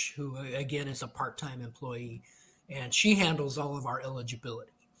Bush, who, again, is a part-time employee, and she handles all of our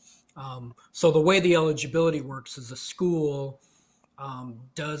eligibility. So the way the eligibility works is a school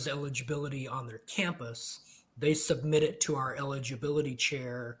does eligibility on their campus. They submit it to our eligibility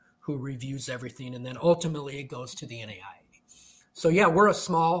chair, who reviews everything, and then ultimately it goes to the NAIA. So yeah, we're a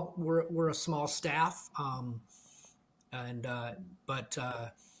small staff, but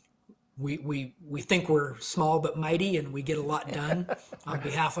we think we're small but mighty, and we get a lot done on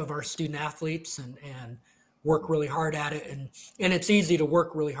behalf of our student athletes, and work really hard at it, and it's easy to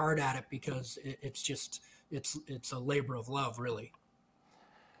work really hard at it because it's a labor of love, really.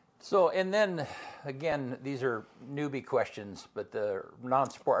 So, and then again, these are newbie questions, but they're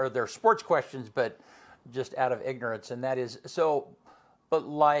non-sport, or they're sports questions, but just out of ignorance. And that is, so at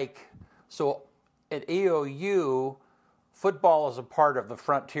EOU, football is a part of the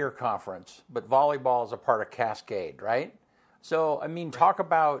Frontier Conference, but volleyball is a part of Cascade, right? So, I mean, talk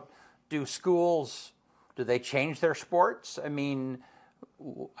about, do they change their sports? I mean,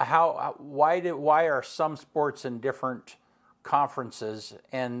 why are some sports in different conferences,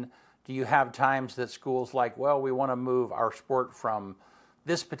 and do you have times that schools like, well, we want to move our sport from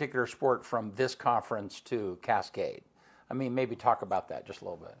this particular sport from this conference to Cascade? I mean, maybe talk about that just a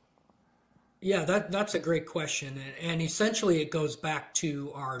little bit. Yeah, that's a great question. And essentially it goes back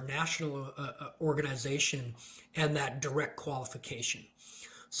to our national organization and that direct qualification.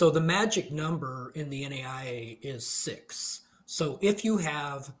 So the magic number in the NAIA is 6. So if you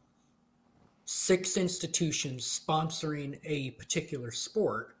have 6 institutions sponsoring a particular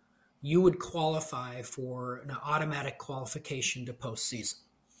sport, you would qualify for an automatic qualification to postseason.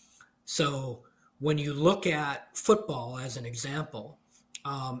 So when you look at football as an example,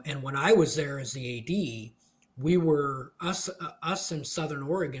 and when I was there as the AD, we were us in Southern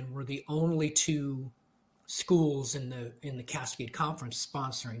Oregon were the only 2 schools in the Cascade Conference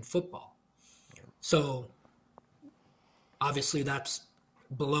sponsoring football. So obviously that's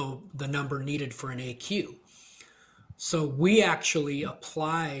below the number needed for an AQ. So we actually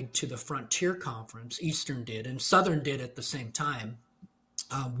applied to the Frontier Conference, Eastern did, and Southern did at the same time.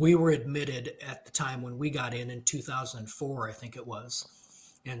 We were admitted at the time when we got in 2004, I think it was.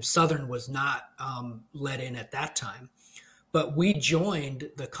 And Southern was not let in at that time. But we joined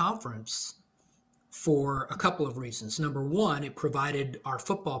the conference for a couple of reasons. Number one, it provided our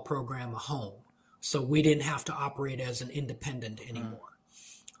football program a home. So we didn't have to operate as an independent anymore.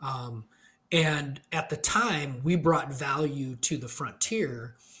 And at the time, we brought value to the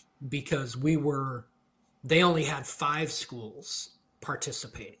Frontier because they only had 5 schools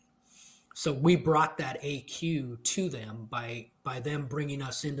participating. So we brought that AQ to them by them bringing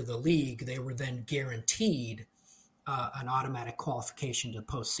us into the league. They were then guaranteed an automatic qualification to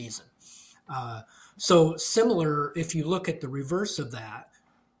postseason. So similar, if you look at the reverse of that,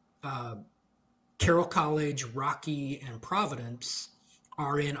 Carroll College, Rocky, and Providence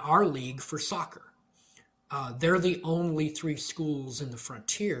are in our league for soccer. They're the only 3 schools in the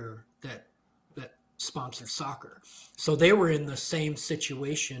Frontier that sponsor soccer. So they were in the same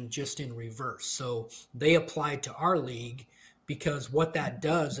situation, just in reverse. So they applied to our league because what that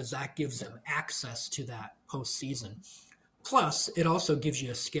does is that gives them access to that postseason. Plus, it also gives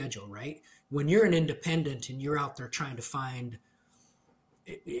you a schedule, right? When you're an independent and you're out there trying to find,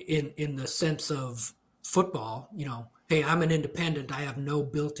 in the sense of football, hey, I'm an independent, I have no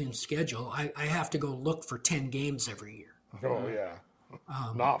built-in schedule. I have to go look for 10 games every year. Oh, yeah.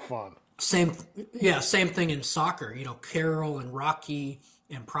 Not fun. Same thing in soccer. Carroll and Rocky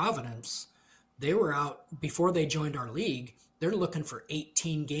and Providence, they were out before they joined our league. They're looking for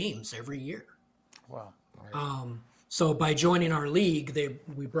 18 games every year. Wow. So by joining our league,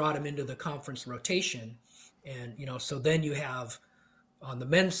 we brought them into the conference rotation, and so then you have, on the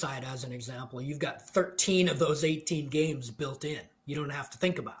men's side, as an example, you've got 13 of those 18 games built in. You don't have to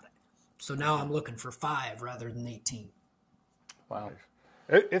think about it. So now I'm looking for 5 rather than 18. Wow.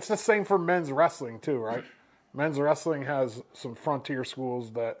 It's the same for men's wrestling too, right? Men's wrestling has some Frontier schools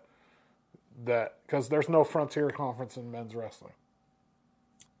that because there's no Frontier conference in men's wrestling.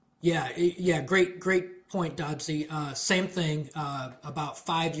 Yeah, great point, Dodsey. Same thing. About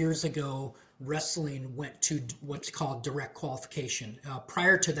 5 years ago, wrestling went to what's called direct qualification.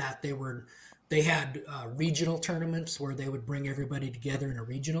 Prior to that, they had regional tournaments where they would bring everybody together in a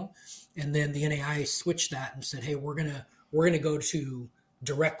regional, and then the NAIA switched that and said, "Hey, we're gonna go to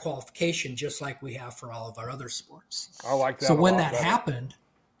direct qualification just like we have for all of our other sports." I like that. So when that happened,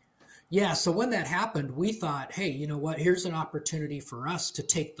 we thought, hey, you know what? Here's an opportunity for us to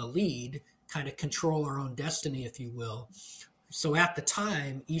take the lead, kind of control our own destiny, if you will. So at the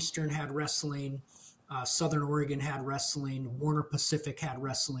time, Eastern had wrestling, Southern Oregon had wrestling, Warner Pacific had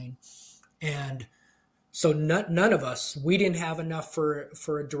wrestling, and so none of us, we didn't have enough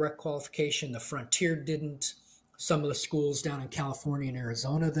for a direct qualification. The Frontier didn't. Some of the schools down in California and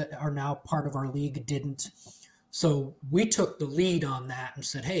Arizona that are now part of our league didn't. So we took the lead on that and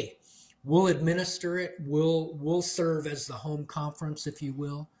said, hey, we'll administer it. We'll serve as the home conference, if you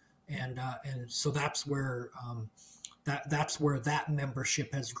will. And so that's where that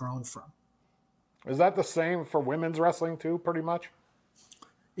membership has grown from. Is that the same for women's wrestling too, pretty much?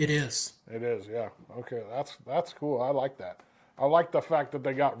 It is. It is, yeah. Okay, that's cool. I like that. I like the fact that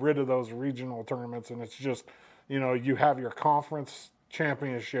they got rid of those regional tournaments and it's just, you have your conference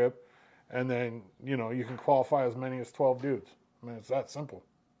championship and then, you can qualify as many as 12 dudes. I mean, it's that simple.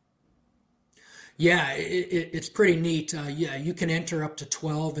 Yeah, it's pretty neat. You can enter up to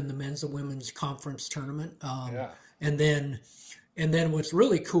 12 in the men's and women's conference tournament. And then what's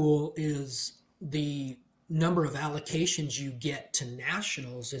really cool is the number of allocations you get to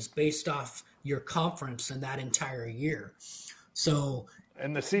nationals is based off your conference in that entire year. So,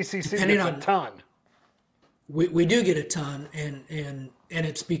 and the CCC gets a ton. We do get a ton, and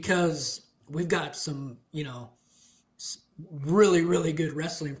it's because we've got some really, really good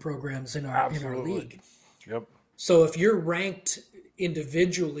wrestling programs in our league. Yep. So if you're ranked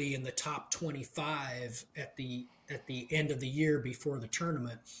individually in the top 25 at the end of the year before the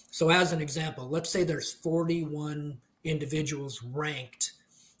tournament. So as an example, let's say there's 41 individuals ranked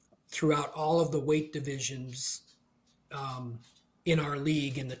throughout all of the weight divisions in our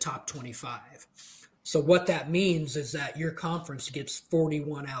league in the top 25. So what that means is that your conference gets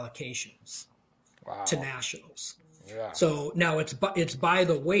 41 allocations to nationals. Yeah. So now it's by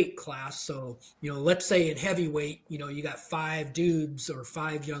the weight class. So, let's say in heavyweight, you got 5 dudes or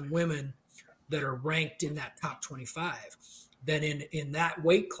 5 young women that are ranked in that top 25. Then in that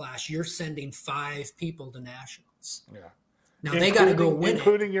weight class, you're sending 5 people to nationals. Yeah. Now they got to go win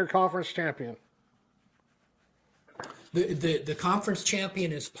including your conference champion. The conference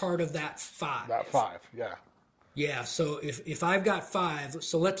champion is part of that 5. That 5, yeah. Yeah, so if I've got 5,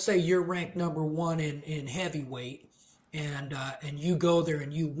 so let's say you're ranked number 1 in heavyweight, and you go there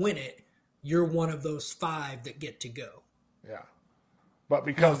and you win it, you're one of those 5 that get to go. Yeah, but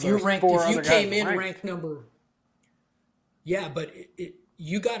because if you came in ranked number, yeah, but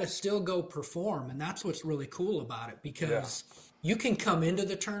you got to still go perform, and that's what's really cool about it, because you can come into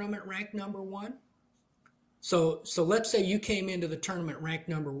the tournament ranked number 1. So let's say you came into the tournament ranked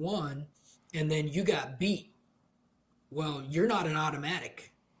number 1, and then you got beat. Well, you're not an automatic.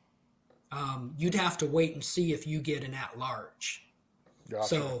 You'd have to wait and see if you get an at-large. Gotcha.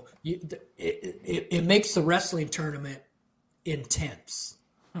 So it makes the wrestling tournament intense.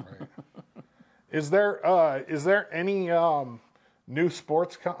 Right. Is there any new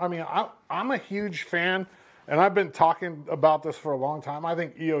sports? I'm a huge fan, and I've been talking about this for a long time. I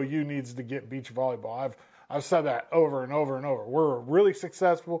think EOU needs to get beach volleyball. I've said that over and over and over. We're really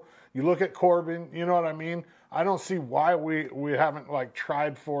successful. You look at Corbin, you know what I mean? I don't see why we haven't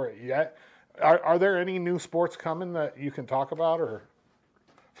tried for it yet. Are there any new sports coming that you can talk about, or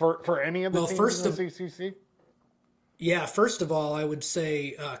for any of the teams in the CCC? Yeah, first of all, I would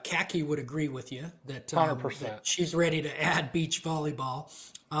say Kaki would agree with you that, 100%. that she's ready to add beach volleyball.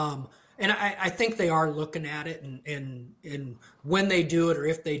 And I think they are looking at it, and when they do it, or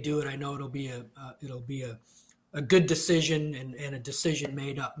if they do it, I know it'll be a good decision, and a decision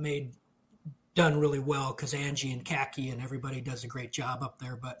done really well, because Angie and Kaki and everybody does a great job up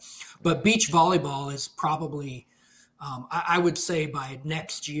there. But beach volleyball is probably, I would say by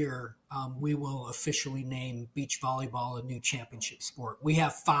next year, we will officially name beach volleyball a new championship sport. We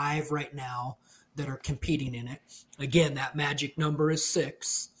have 5 right now that are competing in it. Again, that magic number is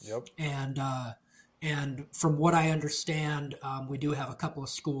 6. Yep. And from what I understand, we do have a couple of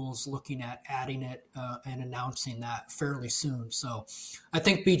schools looking at adding it and announcing that fairly soon. So I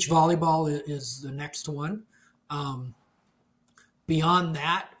think beach volleyball is the next one. Beyond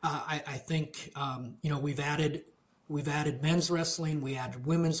that, I think we've added men's wrestling, we added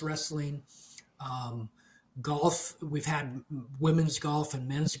women's wrestling, golf. We've had women's golf and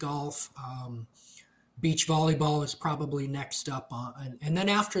men's golf. Beach volleyball is probably next up on, and then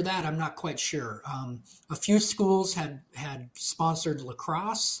after that, I'm not quite sure. A few schools had sponsored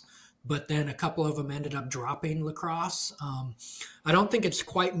lacrosse, but then a couple of them ended up dropping lacrosse. I don't think it's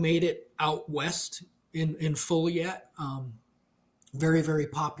quite made it out west in full yet. Very, very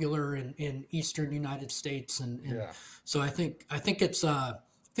popular in eastern United States, and so I think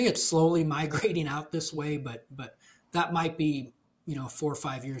it's slowly migrating out this way, but that might be 4 or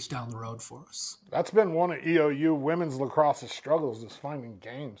 5 years down the road for us. That's been one of EOU women's lacrosse's struggles, is finding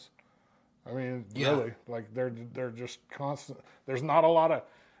games. I mean, really, they're just constant. There's not a lot of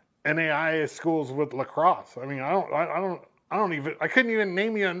NAIA schools with lacrosse. I mean, I couldn't even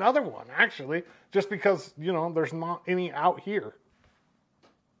name you another one, actually, just because there's not any out here.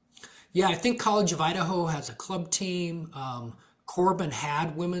 Yeah, I think College of Idaho has a club team. Corbin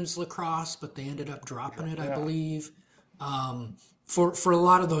had women's lacrosse, but they ended up dropping it, I believe. For a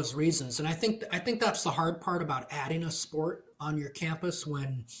lot of those reasons. And I think that's the hard part about adding a sport on your campus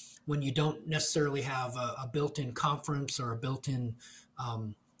when you don't necessarily have a built-in conference or a built-in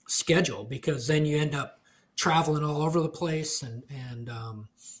schedule, because then you end up traveling all over the place, and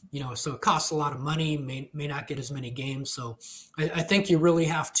so it costs a lot of money, may not get as many games. So I think you really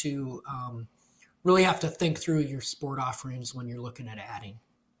have to think through your sport offerings when you're looking at adding.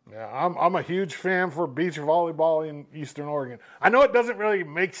 Yeah, I'm a huge fan for beach volleyball in Eastern Oregon. I know it doesn't really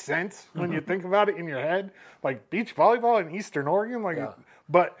make sense when you think about it in your head, like beach volleyball in Eastern Oregon,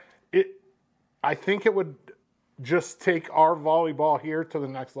 but I think it would just take our volleyball here to the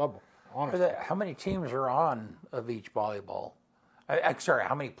next level. Honestly, how many teams are on a beach volleyball? Sorry,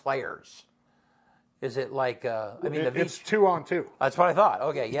 how many players? Is it like? It's 2-on-2. That's what I thought.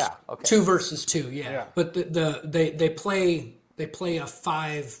 Okay, yeah, okay. 2 versus 2, yeah. But they play a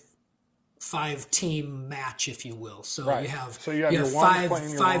 5-team match, if you will. So Right. you have So you have your ones playing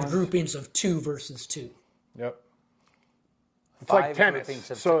your five ones. groupings of 2 versus 2. Yep. It's Five like tennis. groupings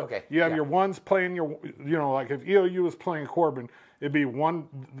of So okay, you have yeah. your ones playing your, like if EOU was playing Corbin, it'd be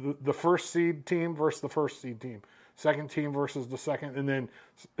the first seed team versus the first seed team, second team versus the second, and then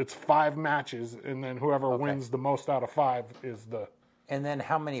it's 5 matches, and then whoever wins the most out of 5 is the. And then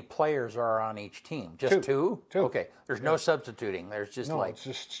how many players are on each team? Just 2? 2. Okay. There's no substituting. There's just It's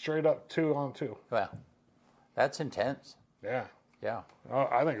just straight up 2-on-2. well, that's intense. Yeah. Yeah. Oh,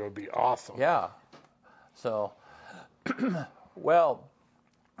 I think it would be awesome. Yeah. So, well,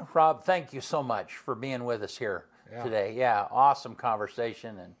 Rob, thank you so much for being with us here today. Yeah, awesome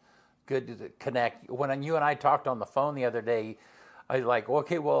conversation and good to connect. When you and I talked on the phone the other day, I was like,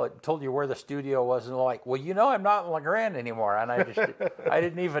 okay, well, it told you where the studio was, and like, well, I'm not in La Grande anymore, and I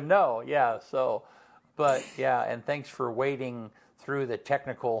didn't even know. Yeah, so, but yeah, and thanks for wading through the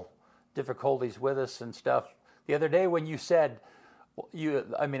technical difficulties with us and stuff. The other day when you said,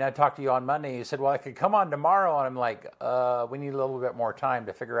 I talked to you on Monday, you said, well, I could come on tomorrow, and I'm like, we need a little bit more time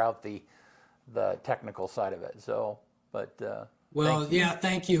to figure out the technical side of it. So, but well,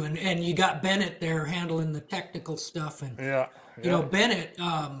 thank you. And you got Bennett there handling the technical stuff. And, Bennett,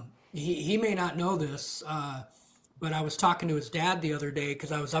 he may not know this, but I was talking to his dad the other day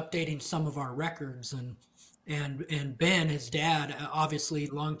because I was updating some of our records. And Ben, his dad, obviously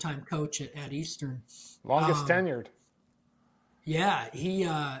longtime coach at Eastern. Longest tenured. Yeah,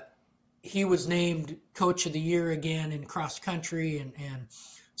 he was named Coach of the Year again in cross country. And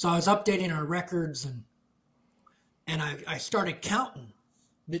so I was updating our records and I started counting.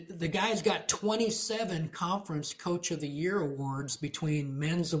 The guy's got 27 conference Coach of the Year awards between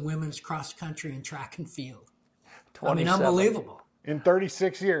men's and women's cross country and track and field. 27. Unbelievable. In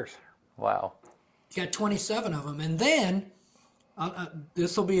 36 years. Wow. He's got 27 of them. And then,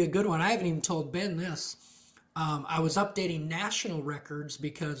 this will be a good one. I haven't even told Ben this. I was updating national records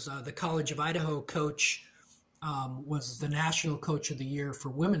because the College of Idaho coach was the national coach of the year for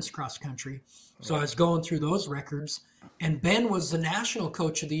women's cross country. So I was going through those records, and Ben was the national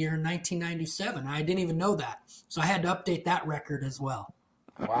coach of the year in 1997. I didn't even know that. So I had to update that record as well.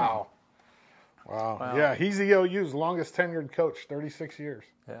 Wow. Yeah, he's EOU's longest tenured coach, 36 years.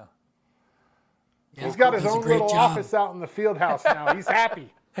 Yeah. He's got his Does a own great little job. office out in the field house now. He's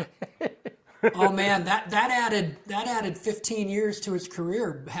happy. Oh man, that added 15 years to his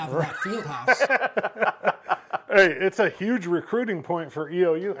career having that field house. Hey, it's a huge recruiting point for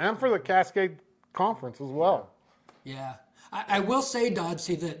EOU and for the Cascade Conference as well. Yeah. I will say,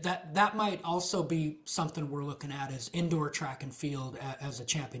 Dodsey, that might also be something we're looking at is indoor track and field as a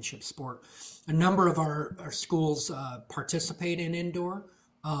championship sport. A number of our schools participate in indoor.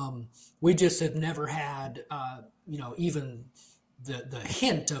 We just have never had, even the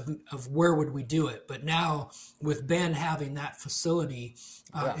hint of where would we do it. But now with Ben having that facility,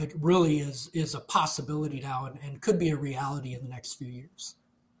 it really is a possibility now and could be a reality in the next few years.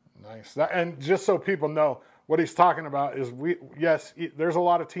 Nice. And just so people know, what he's talking about is there's a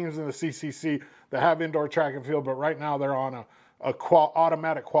lot of teams in the CCC that have indoor track and field, but right now they're on a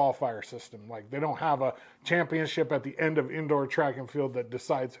automatic qualifier system. Like they don't have a championship at the end of indoor track and field that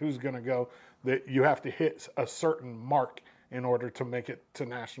decides who's going to go. That you have to hit a certain mark in order to make it to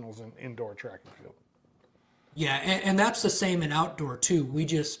nationals in indoor track and field. Yeah, and that's the same in outdoor too. We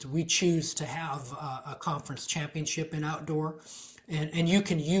choose to have a conference championship in outdoor, and you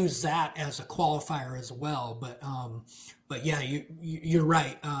can use that as a qualifier as well. But yeah, you're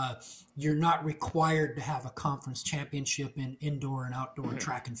right. You're not required to have a conference championship in indoor and outdoor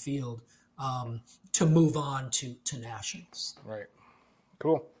track and field to move on to nationals. Right.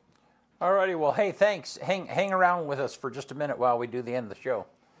 Cool. All righty. Well, hey, thanks. Hang around with us for just a minute while we do the end of the show.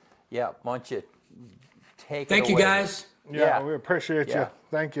 Yeah, why don't you take Thank it you, away. guys. Yeah, we appreciate you. Yeah.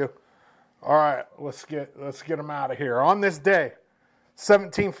 Thank you. All right, let's get them out of here. On this day,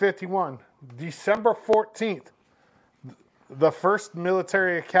 1751, December 14th, the first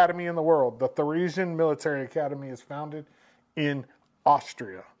military academy in the world, the Theresian Military Academy, is founded in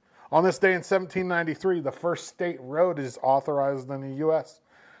Austria. On this day in 1793, the first state road is authorized in the U.S.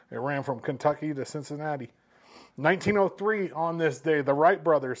 It ran from Kentucky to Cincinnati. 1903, on this day, the Wright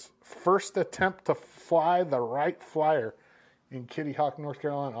brothers' first attempt to fly the Wright Flyer in Kitty Hawk, North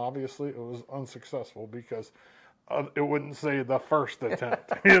Carolina. Obviously, it was unsuccessful because it wouldn't say the first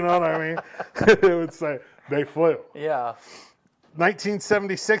attempt. You know what I mean? It would say they flew. Yeah.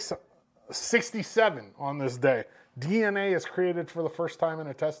 67 on this day, DNA is created for the first time in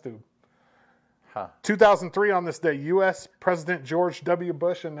a test tube. 2003 on this day, U.S. President George W.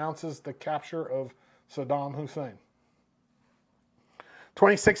 Bush announces the capture of Saddam Hussein.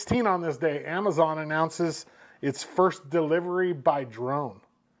 2016 on this day, Amazon announces its first delivery by drone,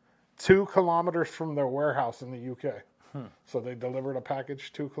 2 kilometers from their warehouse in the UK. So they delivered a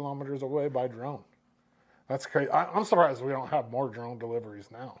package 2 kilometers away by drone. That's crazy. I'm surprised we don't have more drone deliveries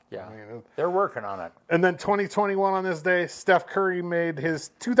now. Yeah, I mean, they're working on it. And then 2021 on this day, Steph Curry made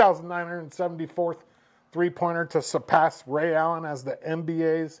his 2,974th three-pointer to surpass Ray Allen as the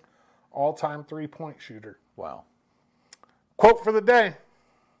NBA's all-time three-point shooter. Wow. Quote for the day.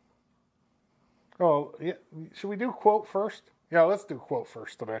 Oh, yeah. Should we do quote first? Yeah, let's do quote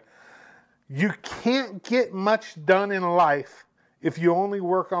first today. You can't get much done in life if you only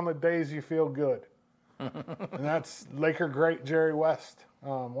work on the days you feel good. And that's Laker great Jerry West.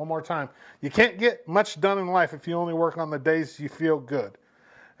 One more time. You can't get much done in life if you only work on the days you feel good.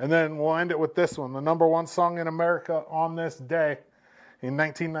 And then we'll end it with this one. The number 1 song in America on this day in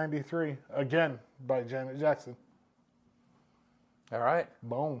 1993. Again, by Janet Jackson. All right.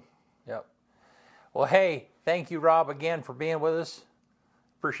 Boom. Yep. Well, hey, thank you, Rob, again for being with us.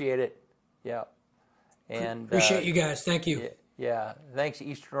 Appreciate it. Yeah. And appreciate you guys. Thank you. Yeah. Thanks,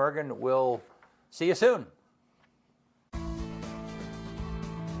 Eastern Oregon. We'll see you soon.